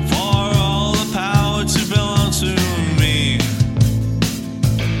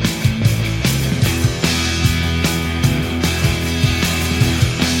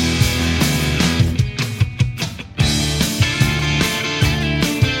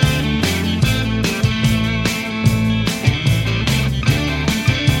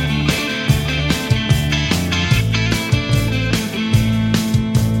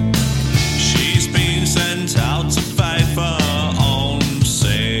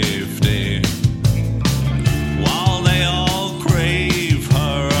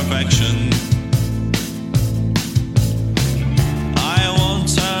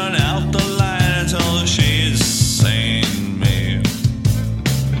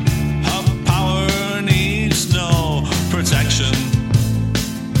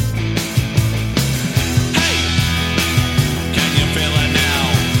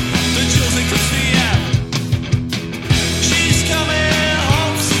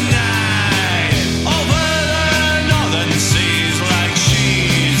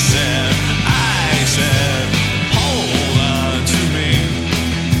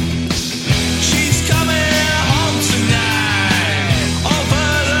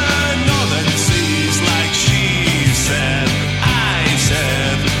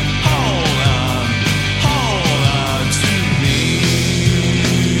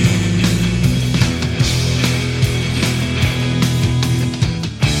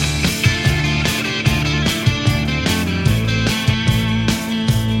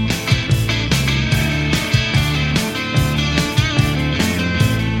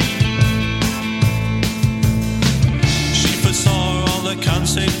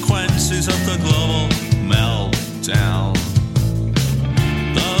 consequences of the global meltdown.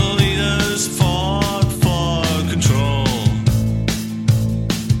 The leaders fought for control.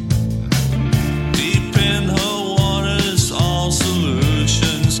 Deep in her waters, all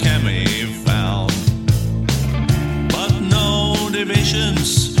solutions can be found, but no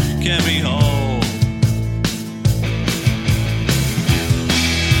divisions can be whole.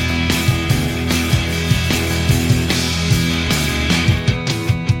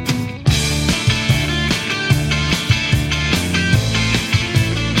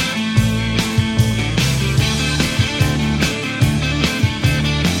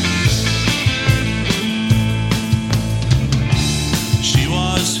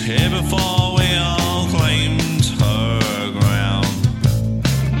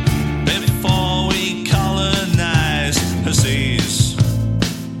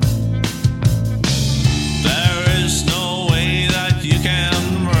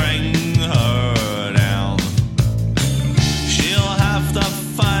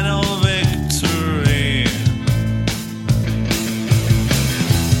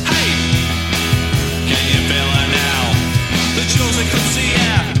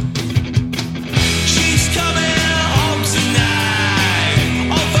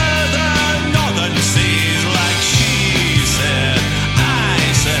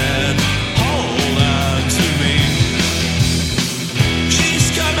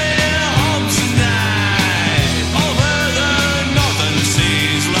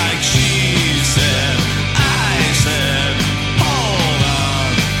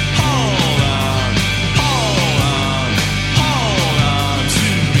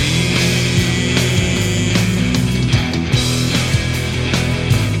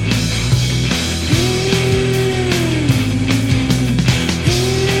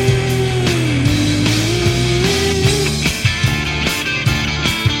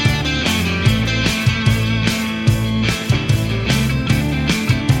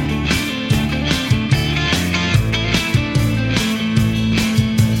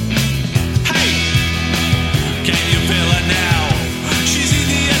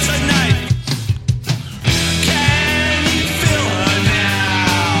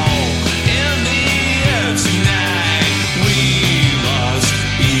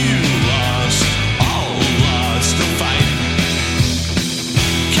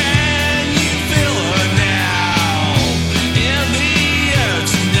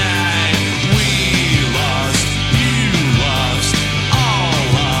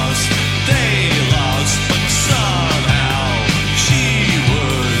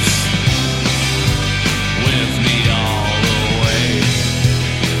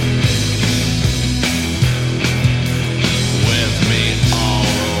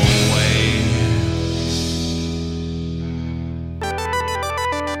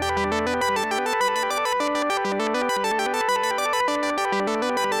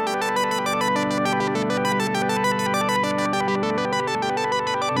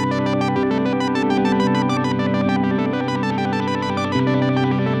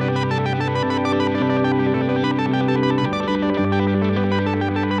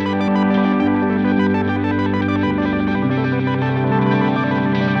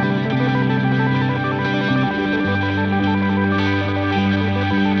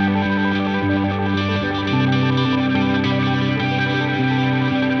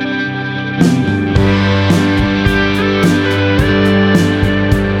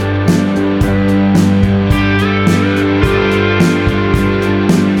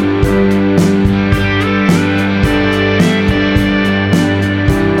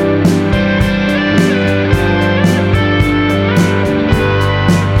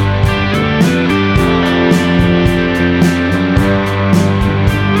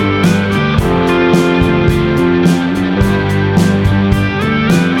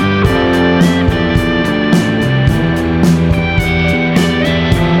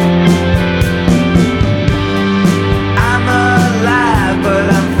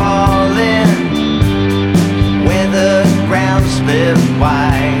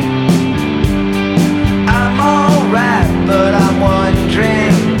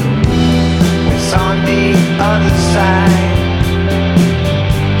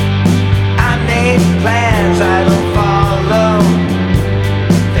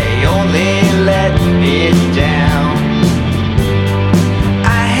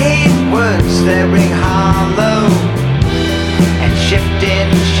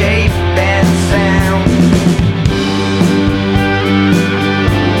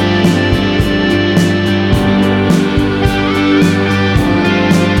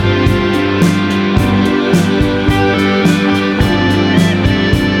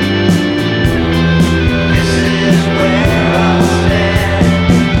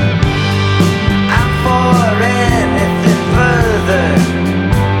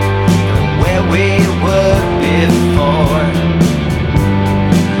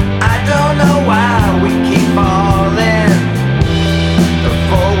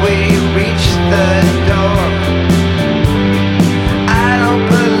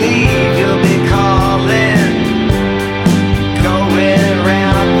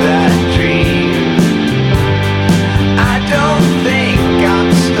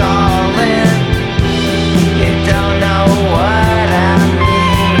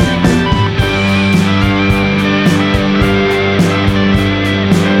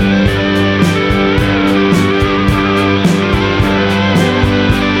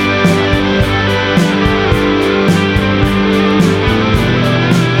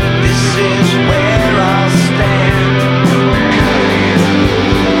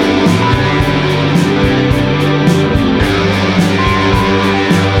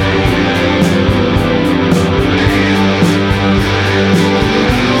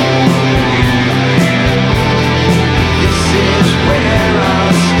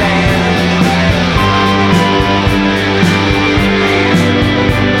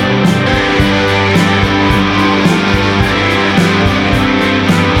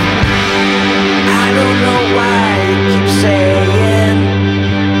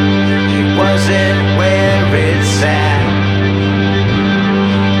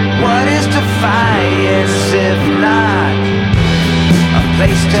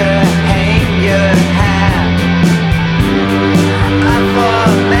 to hang your hat. I'm for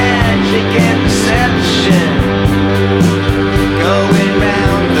magic and deception, going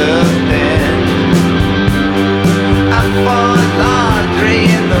round the bend. I'm for laundry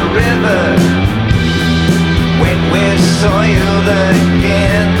in the river when we're soiled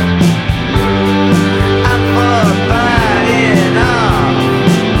again. I'm for biting off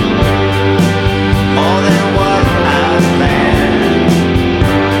more than what I planned.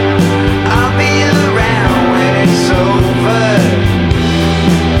 I'll be around when it's over.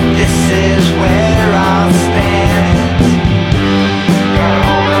 This is where I'll stand.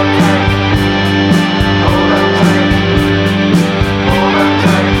 Hold on tight, hold on tight, hold on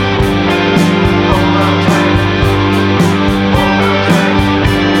tight, hold on tight, hold on tight,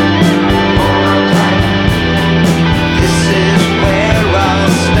 hold on tight. This is where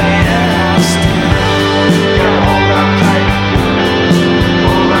I'll stand. Hold on tight,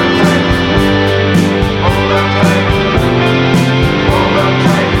 hold on tight, hold on tight, hold on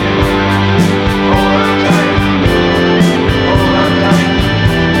tight, hold on tight, hold on tight.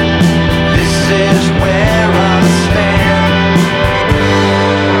 This is where I'll stand.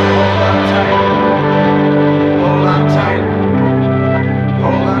 Hold on tight, hold on tight,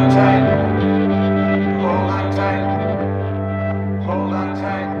 hold on tight, hold on tight, hold on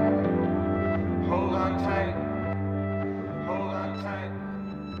tight, hold on tight, hold on tight,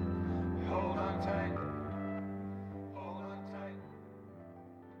 hold on tight, hold on tight.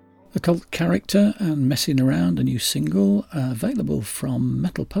 The Cult Character and Messing Around, a new single available from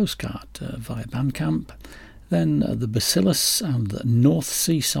Metal Postcard via Bandcamp. Then the Bacillus and the North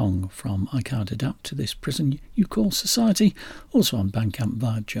Sea Song from I Can't Adapt to This Prison You Call Society, also on Bandcamp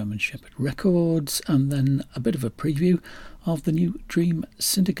via German Shepherd Records. And then a bit of a preview of the new Dream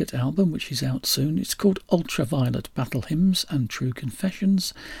Syndicate album, which is out soon. It's called Ultraviolet Battle Hymns and True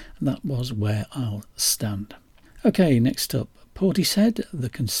Confessions, and that was Where I'll Stand. Okay, next up, Portishead, The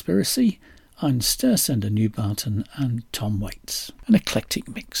Conspiracy, Ein Störsender Newbarton and Tom Waits. An eclectic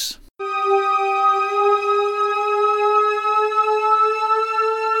mix.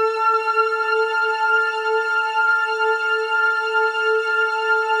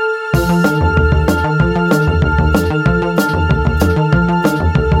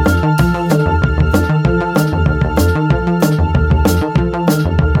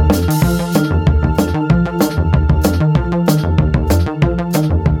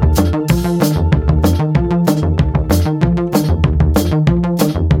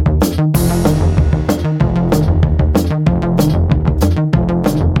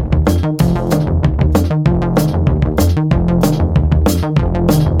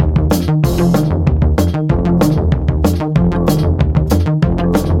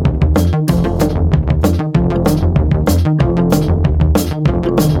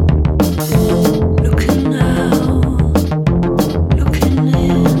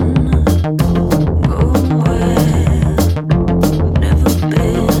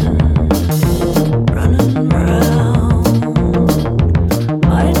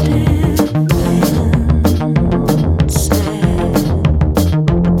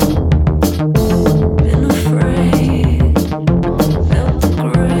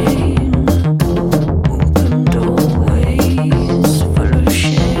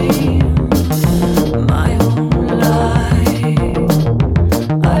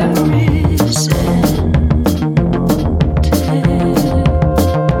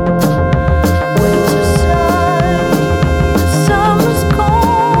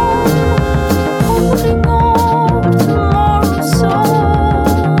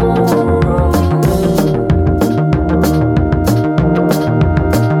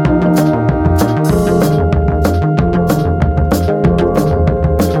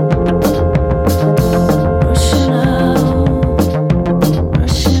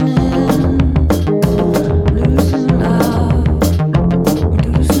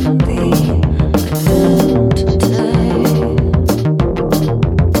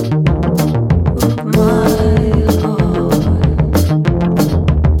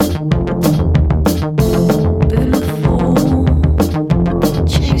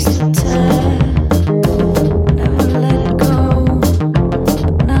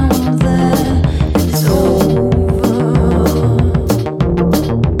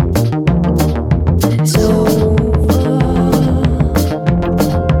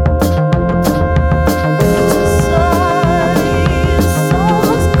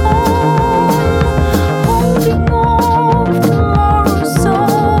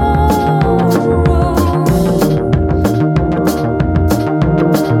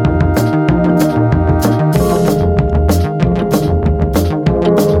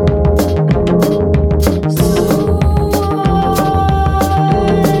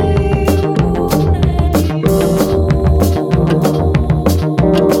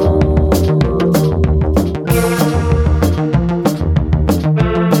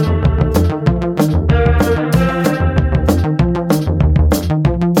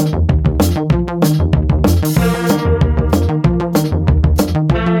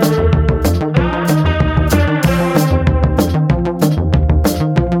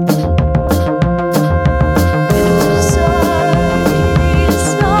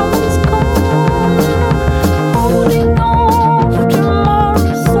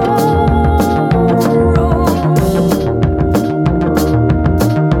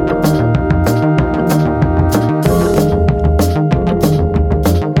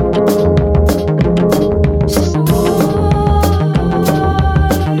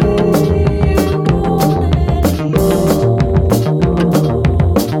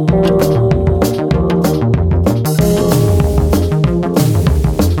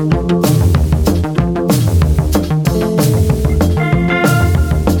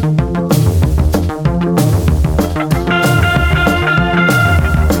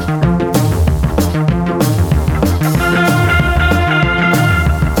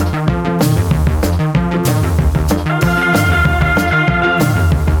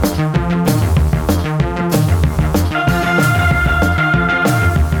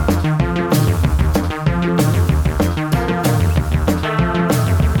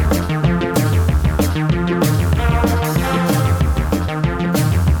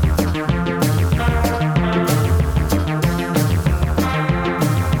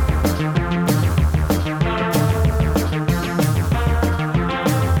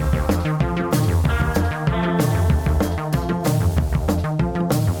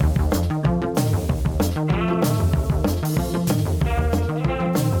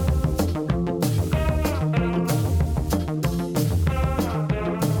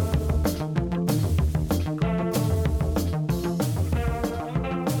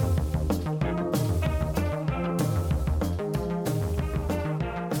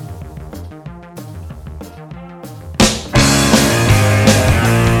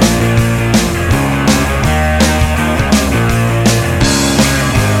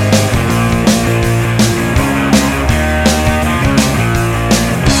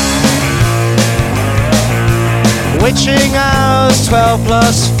 Witching hours, 12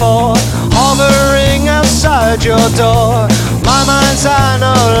 plus 4, hovering outside your door. My mind's eye,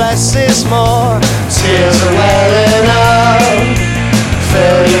 no less is more. Tears are welling up,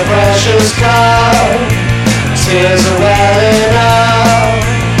 fill your precious cup. Tears are welling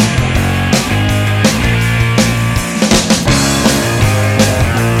up.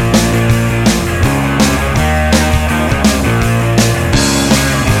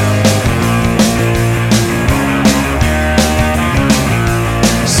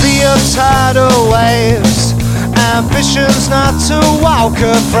 Tidal waves, ambitions not to walk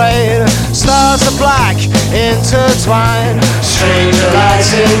afraid. Stars are black, intertwined, stranger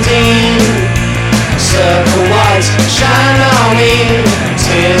lights indeed. Circle white, shine on me,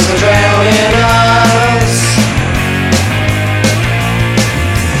 tears are drowning us.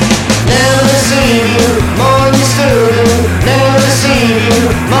 Never deceive you, more than still do. Never deceive you,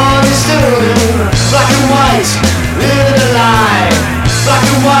 more than still do. Black and white, living a lie. Black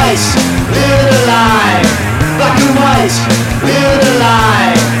and white, living a lie. Black and white, living a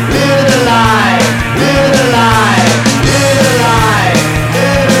lie. Living a lie. Living a lie. Living a lie.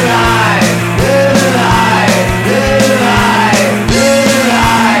 Living a lie. Living a lie. Living a lie. Living a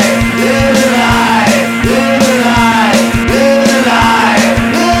lie. Living a lie. Living a lie. Living a lie.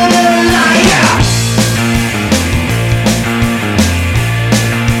 Living a lie. Yeah.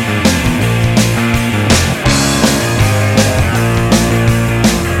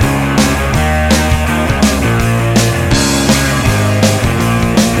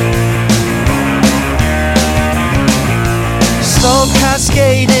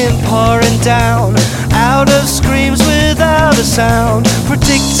 Cascading, pouring down, out of screams without a sound.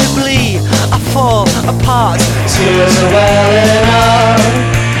 Predictably, I fall apart. Tears are welling up,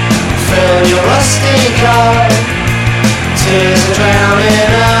 fill your rusty car. Tears are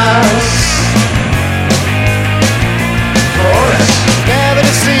drowning us. Chorus. Never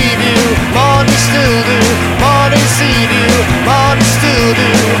deceive you, more than still do. More than deceive you, more than still do.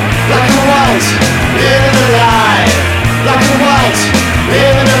 Black and white, living a lie. Black and white,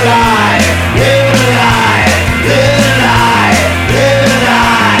 living a lie, living a lie, living a lie, living a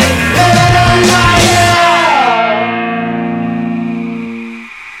lie, living a lie, yeah!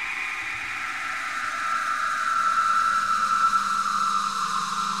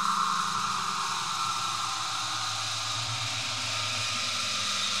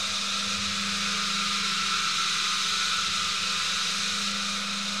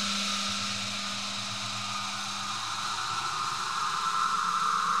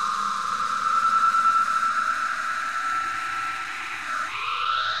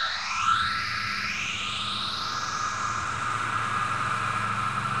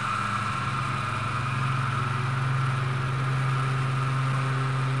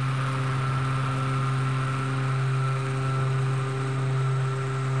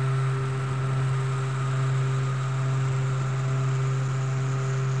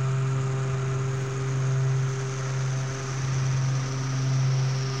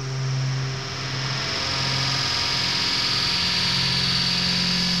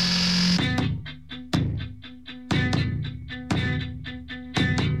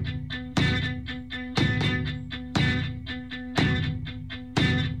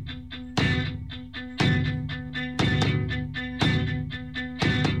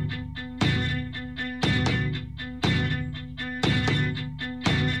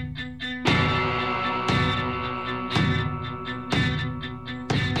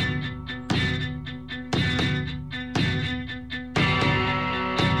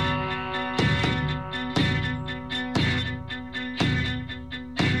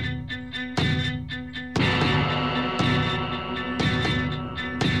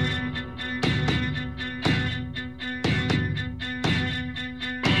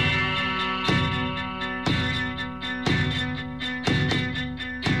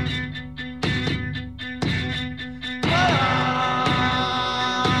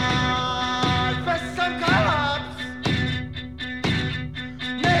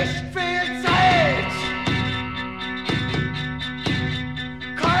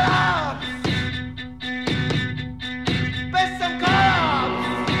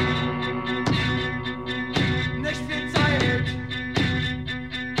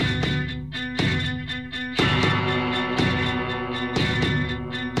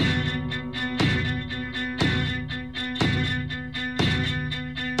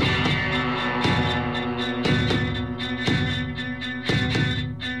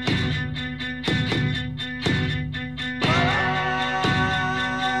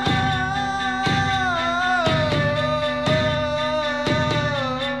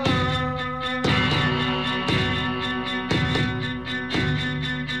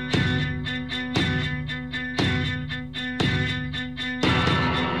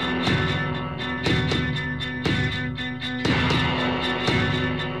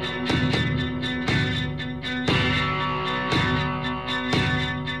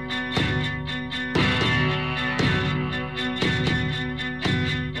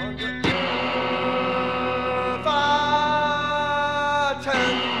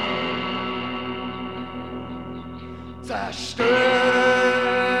 zerstören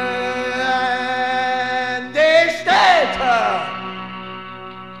die Städte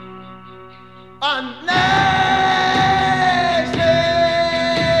und nächtliches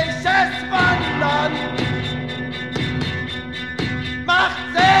Wandern macht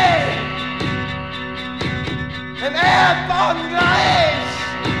sie im Erdboden gleich.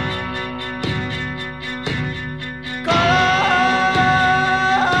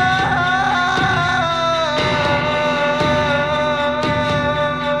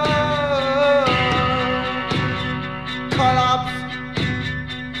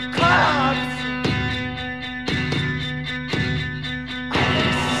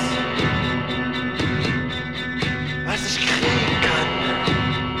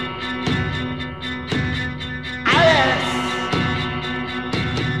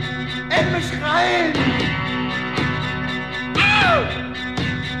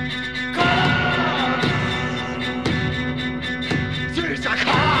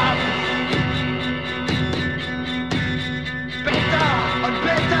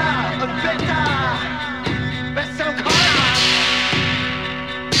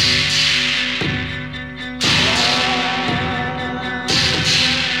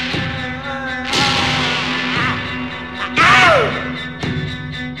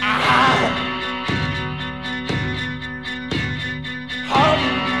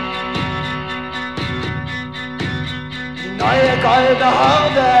 Goldene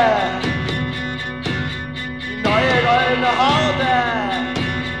Horde, die neue goldene Horde,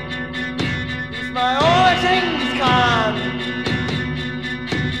 diesmal ohne Genghis Khan,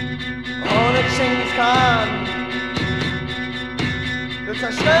 ohne Genghis Khan. Wir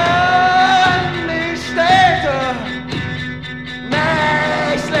zerstören die Städte,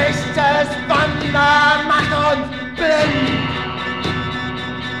 nächtliches Wandern macht uns blind.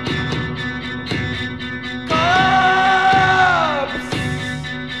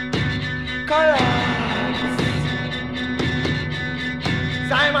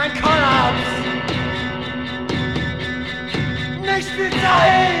 Sei mein Kollaps, nicht viel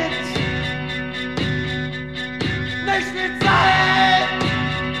Zeit, nicht viel Zeit,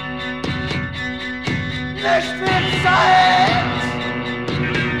 nicht viel Zeit.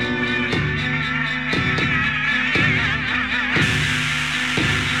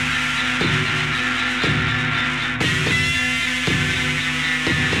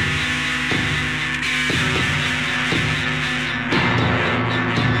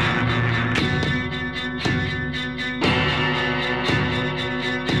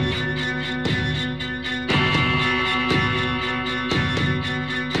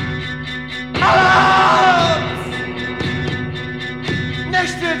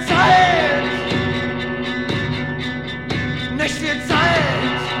 Nicht viel Zeit! Nicht viel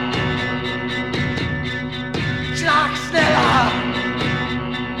Zeit! Schlag schneller!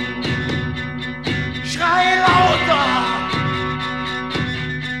 Schrei lauter!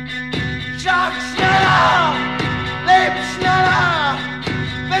 Schlag schneller! Leb schneller!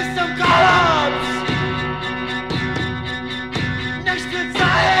 Bis zum Kollaps! Nicht viel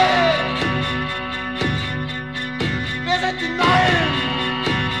Zeit! Wir sind die Neuen!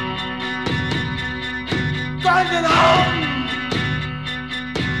 Goldene Augen,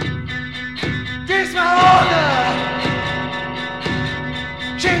 diesmal ohne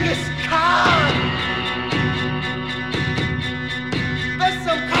Genghis Khan, bis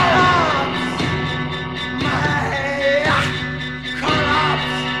zum Kollaps, mein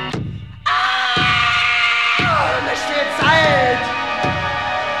Kollaps, nicht viel Zeit,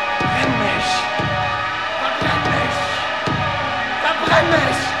 brenn mich, verbrenn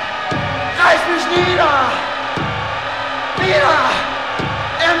mich, reiß mich nieder. Wieder,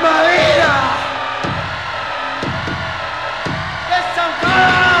 immer wieder, bis zum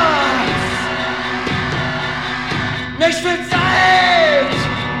Kollaps, nicht viel Zeit.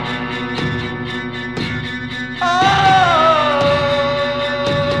 Oh,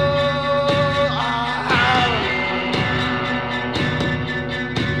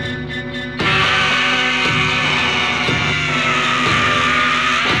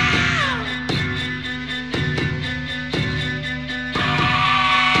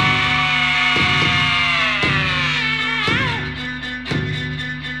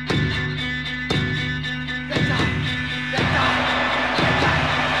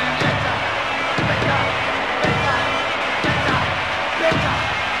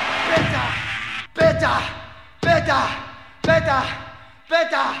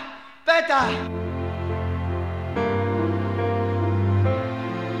 Better.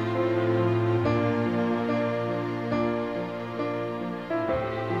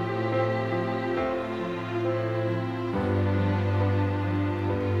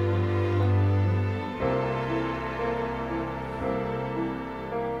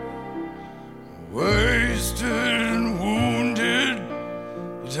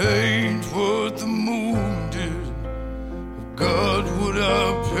 ain't what the moon did. God, would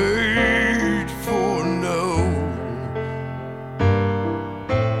I paid for now?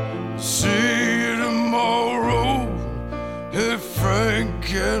 See you tomorrow. Hey Frank,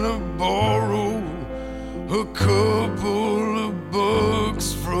 can I borrow a couple of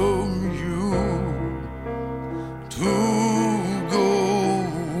bucks from you to go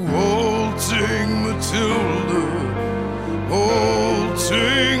waltzing Matilda,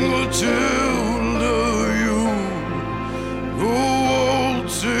 waltzing Matilda, you go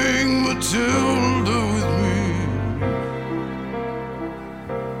waltzing Matilda with me.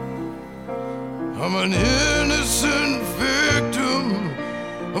 I'm an innocent victim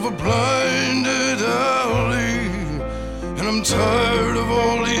of a blinded alley, and I'm tired of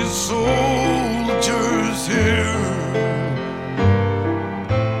all these soldiers here.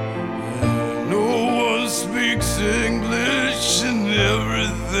 No one speaks English and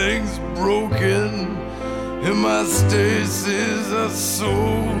everything's broken, and my stasis are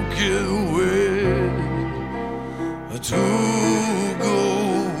soaking wet. To go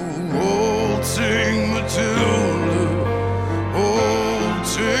waltzing Matilda,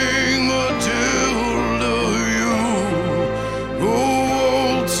 waltzing Matilda, you go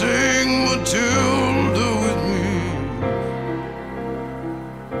waltzing Matilda with me.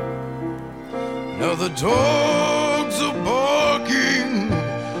 Now the dogs are barking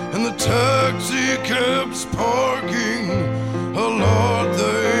and the taxi cab's parking. A lot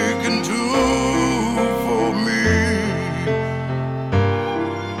they can do for me.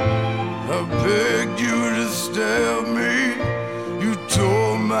 I begged you to stab me, you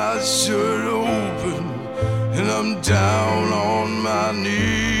tore my shirt open, and I'm down on my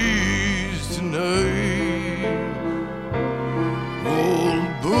knees tonight. Old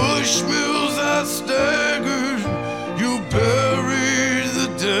Bushmills, I staggered, you buried the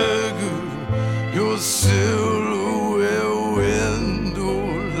dagger, your silhouette window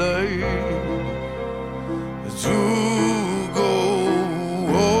light. To go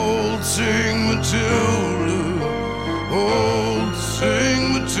waltzing Matilda, waltzing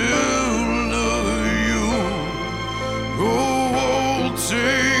Matilda, you go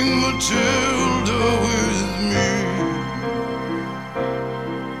waltzing Matilda with me.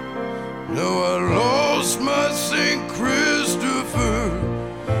 Now I lost my St. Christopher,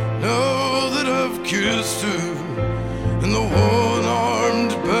 now that I've kissed her, and the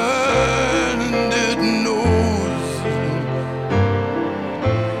one-armed bandit knows,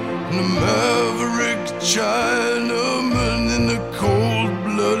 and the maverick Chinaman in the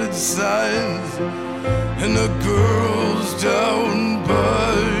cold-blooded signs, and the girls down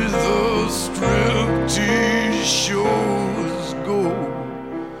by the striptease shows go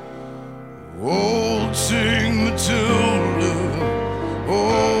waltzing Matilda,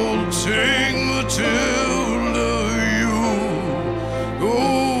 waltzing Matilda, you go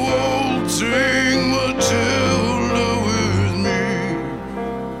waltzing Matilda with me.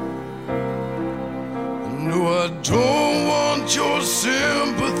 No, I don't want your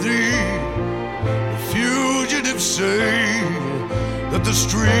sympathy. The fugitives say that the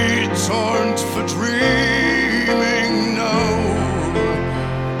streets aren't for dreaming now.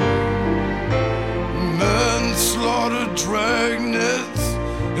 Manslaughter, dragnets,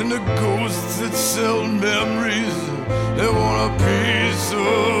 and the ghosts that sell memories. They want a piece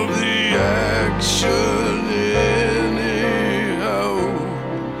of the action anyhow.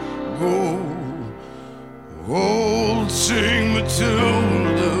 Go waltzing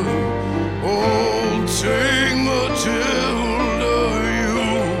Matilda, waltzing Matilda, you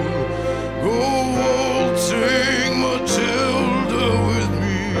go waltzing Matilda with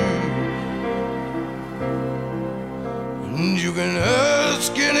me. And you can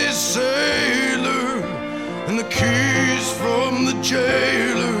ask any sailor, and the keys from the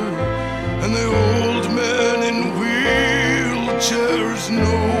jailer, and the old men in wheelchairs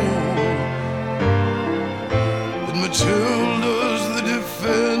know that Matilda's the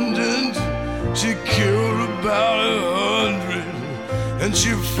defendant. She killed about 100, and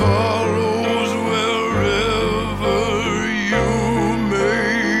she follows wherever you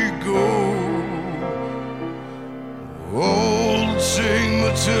may go. Waltzing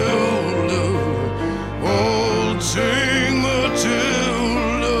Matilda, waltzing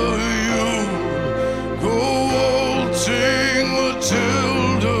Matilda, you go waltzing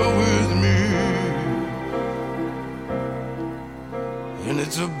Matilda with me. And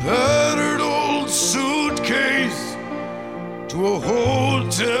it's a battered old suitcase to a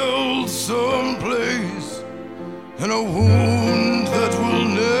hotel someplace, and a wound that will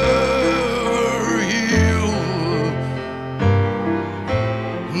never heal.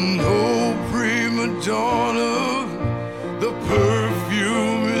 no prima donna. The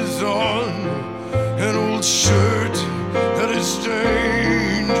perfume is on an old shirt that is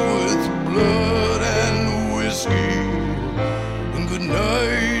stained with blood and whiskey. And good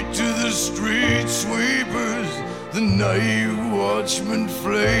night to the street sweepers, the night watchmen,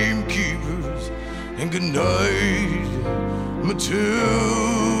 flame keepers. And good night,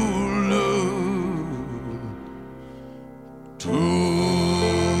 Matilda.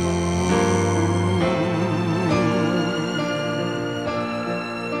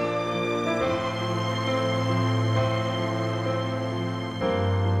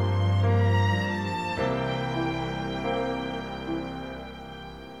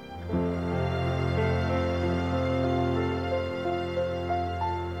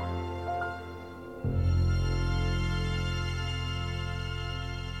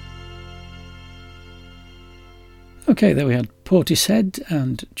 Okay, there we had Portishead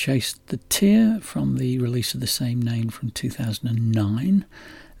and Chase the Tear from the release of the same name from 2009.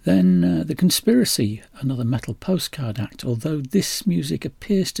 Then The Conspiracy, another metal postcard act, although this music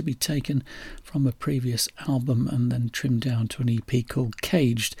appears to be taken from a previous album and then trimmed down to an EP called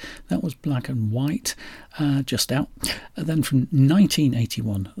Caged. That was Black and White, just out. Then from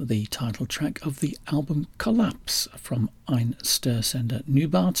 1981, the title track of the album Collapse from Ein Störsender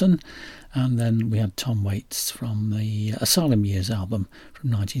Newbarton. And then we had Tom Waits from the Asylum Years album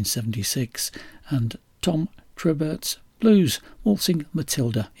from 1976 and Tom Tribert's Blues, waltzing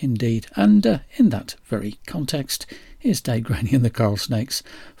Matilda indeed. And in that very context, here's Dave Graney and the Coral Snakes,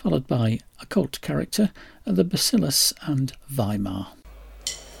 followed by occult character, the Bacillus and Weimar.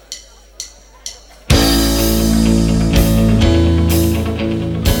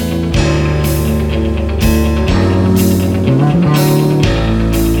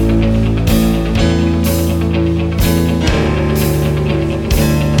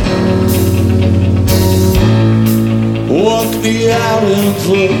 Walk me out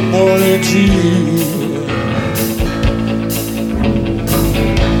into the morning dew.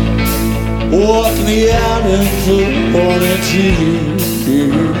 Walk me out into the morning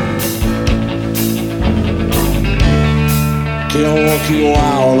dew. Can't walk you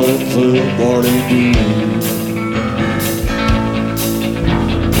out into the morning dew.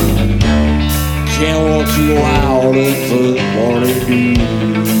 Can't walk you out into the morning dew.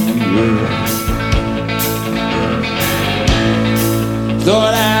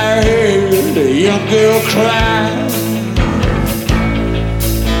 Thought I heard a young girl cry.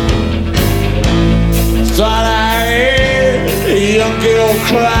 Thought I heard a young girl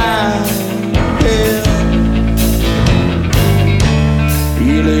cry. Yeah.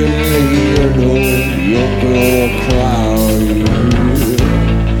 You didn't hear no young girl cry.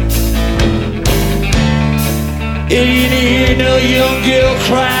 You didn't hear no young girl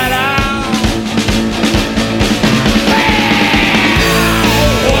cry.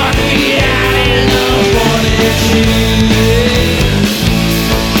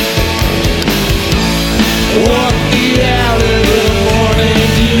 Walk me out in the morning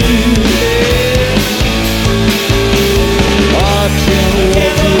dew. I can't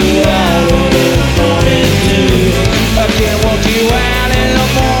walk you out in the morning dew. I can't walk you out in the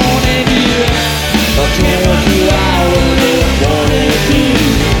morning dew. I can't walk you out in the morning dew.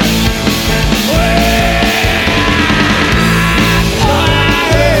 Thought I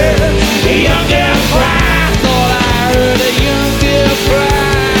heard a young girl cry. Thought I heard a young girl cry.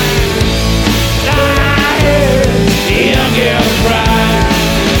 Young girl cry.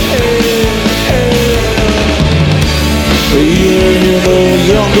 You know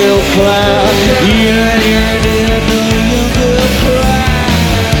young girl cry. You know young girl cry.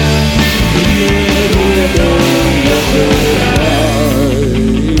 You know young girl cry.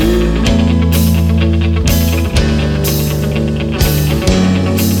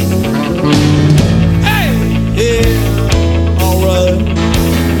 Hey, yeah, alright.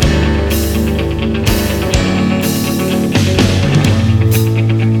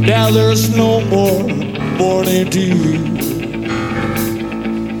 Now there's no more morning dew.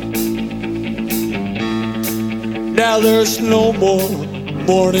 Now there's no more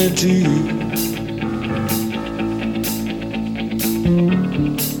morning dew.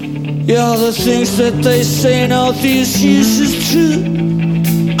 Yeah, the things that they say now these years is true.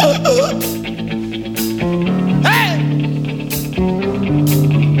 Hey!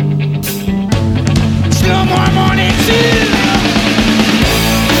 There's no more morning dew.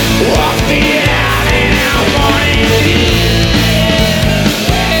 Walk me out in the morning dew.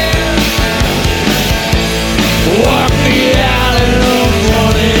 Walk me out in the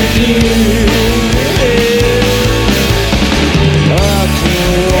morning dew. I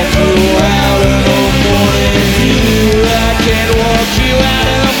can't walk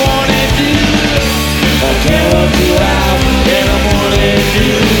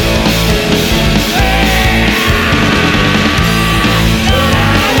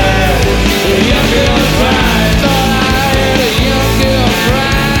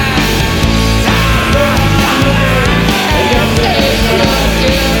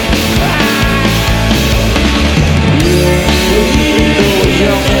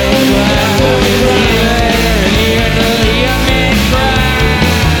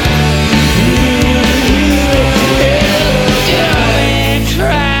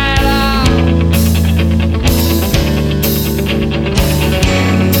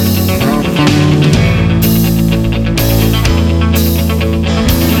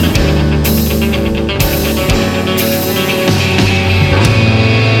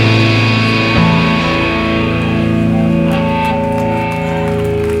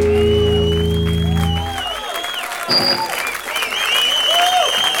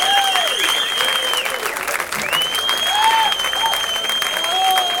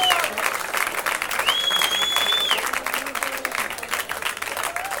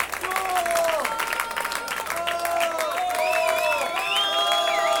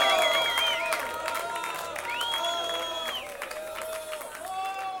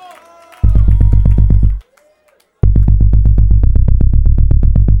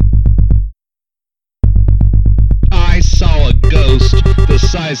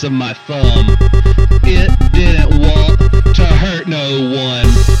size of my thumb. It didn't want to hurt no one.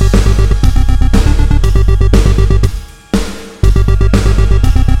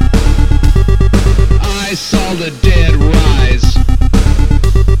 I saw the dead rise.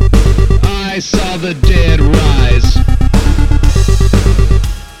 I saw the dead rise.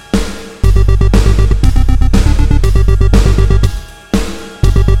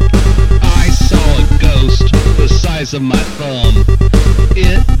 I saw a ghost the size of my thumb.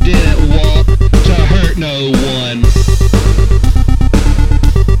 It didn't want to hurt no one.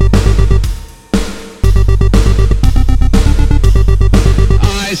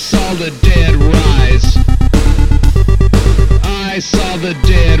 I saw the dead rise. I saw the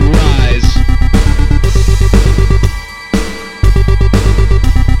dead rise.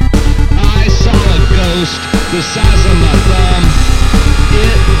 I saw a ghost the size of my thumb.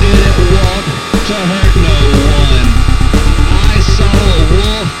 It didn't want to hurt no one. I saw a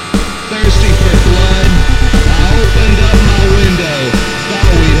wolf thirsty for blood. I opened up my window,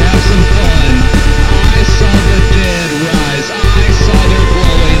 thought we'd have some fun. I saw the dead rise. I saw their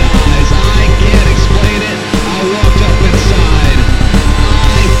glowing eyes. I can't explain it. I walked up inside.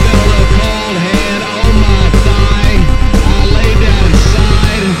 I felt a cold hand on my thigh. I lay down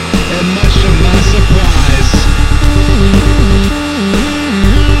inside, and much to my surprise,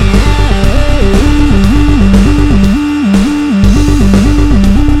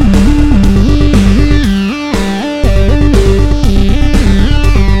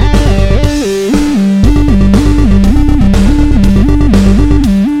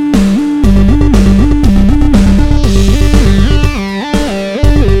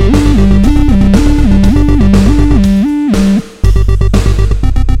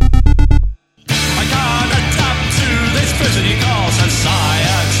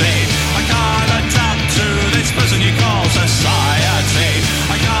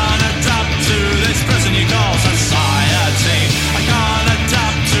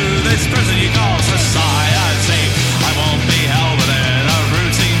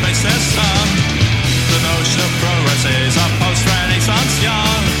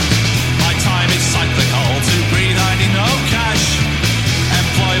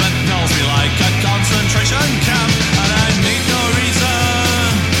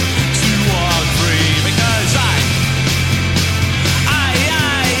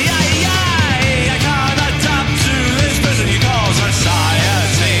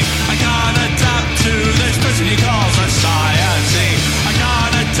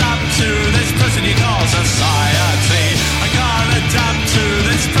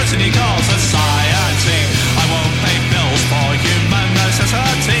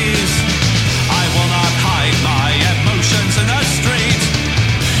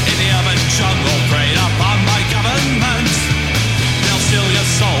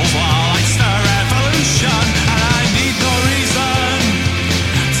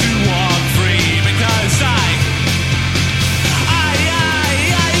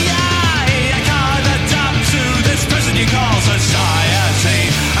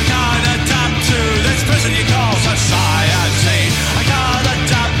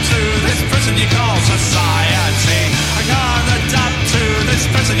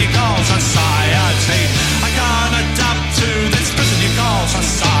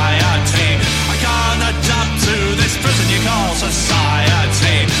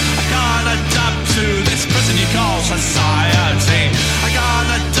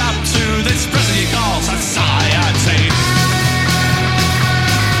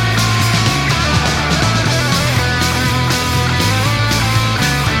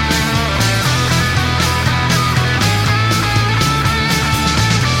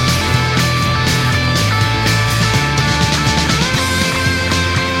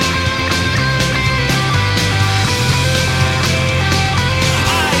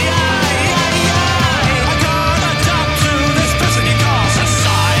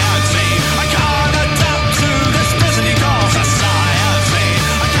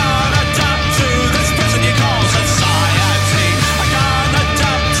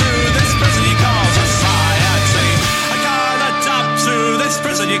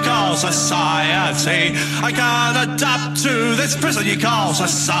 society. I can't adapt to this prison you call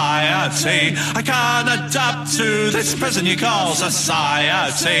society. I can't adapt to this prison you call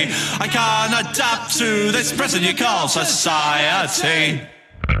society. I can't adapt to this prison you call society.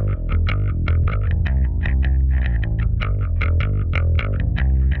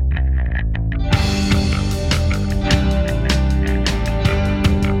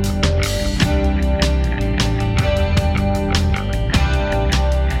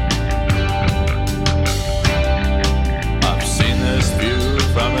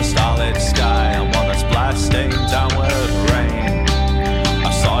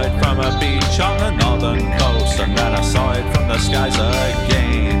 and then I saw it from the skies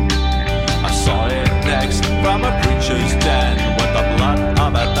again. I saw it next from a preacher's den with the blood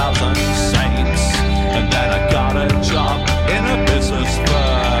of 1,000 saints. And then I got a job in a business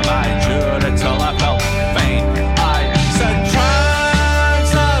firm. I endured it till I felt faint. I said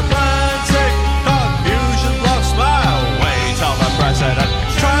transatlantic confusion blocks my way. Tell the president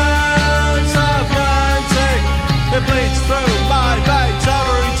transatlantic, it bleeds through my veins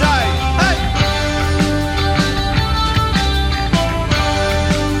every day. Hey!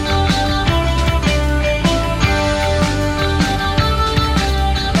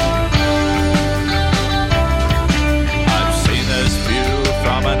 I've seen this view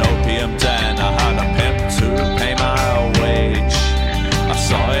from an opium den. I had a pimp to pay my wage. I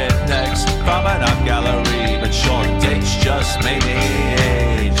saw it next from an art gallery, but short dates just made me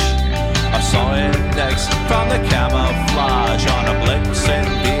age. I saw it next from the camouflage on a blitz in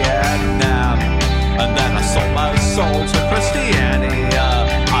Vietnam. And then I sold my soul to Christiania.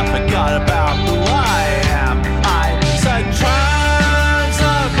 I forgot about who I am. I said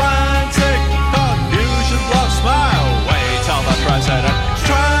transatlantic confusion blocks my way. Tell the president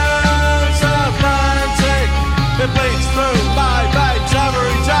transatlantic, it bleeds through my veins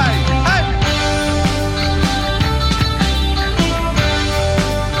every day. Hey!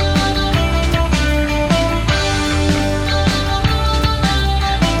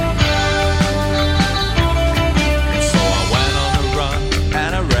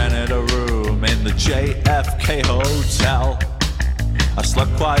 JFK Hotel. I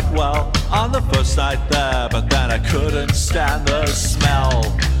slept quite well on the first night there, but then I couldn't stand the smell.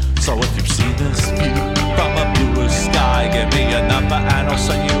 So if you've seen this view from a bluer sky, give me a number and I'll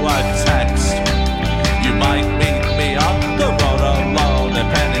send you a text. You might meet me on the road alone,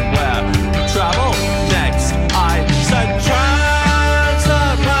 depending where you travel next. I said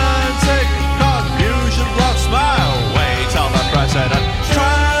transatlantic confusion blocks my way. Tell the president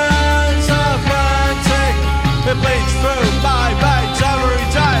it bleeds through my veins every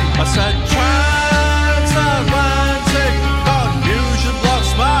day. I said transatlantic confusion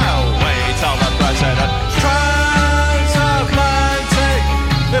blocks my way. Tell the president transatlantic,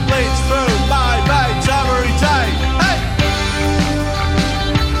 it bleeds through my veins every day. Hey!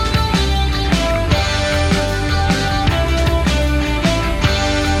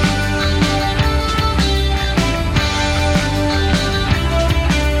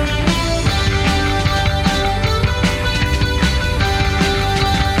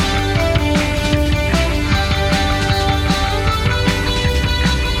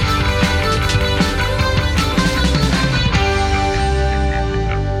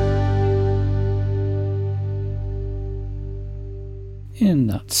 In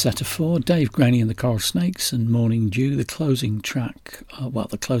that set of four, Dave Graney and the Coral Snakes and Morning Dew, the closing track,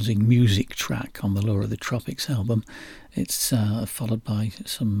 the closing music track on the Lure of the Tropics album. It's followed by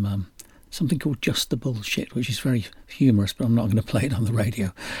something called Just the Bullshit, which is very humorous, but I'm not going to play it on the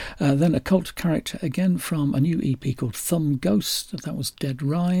radio. Then a cult character again from a new EP called Thumb Ghost, that was Dead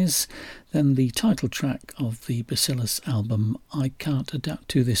Rise. Then the title track of the Bacillus album, I Can't Adapt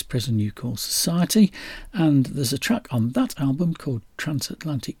to This Prison You Call Society. And there's a track on that album called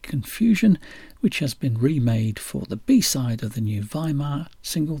Transatlantic Confusion, which has been remade for the B-side of the new Weimar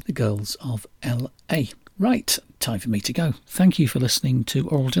single, The Girls of L.A. Right, time for me to go. Thank you for listening to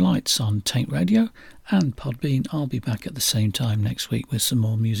Aural Delights on Taint Radio and Podbean. I'll be back at the same time next week with some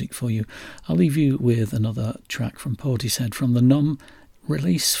more music for you. I'll leave you with another track from Portishead from the Numb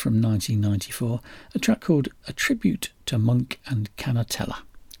release from 1994, a track called A Tribute to Monk and Canatella.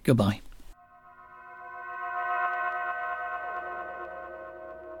 Goodbye.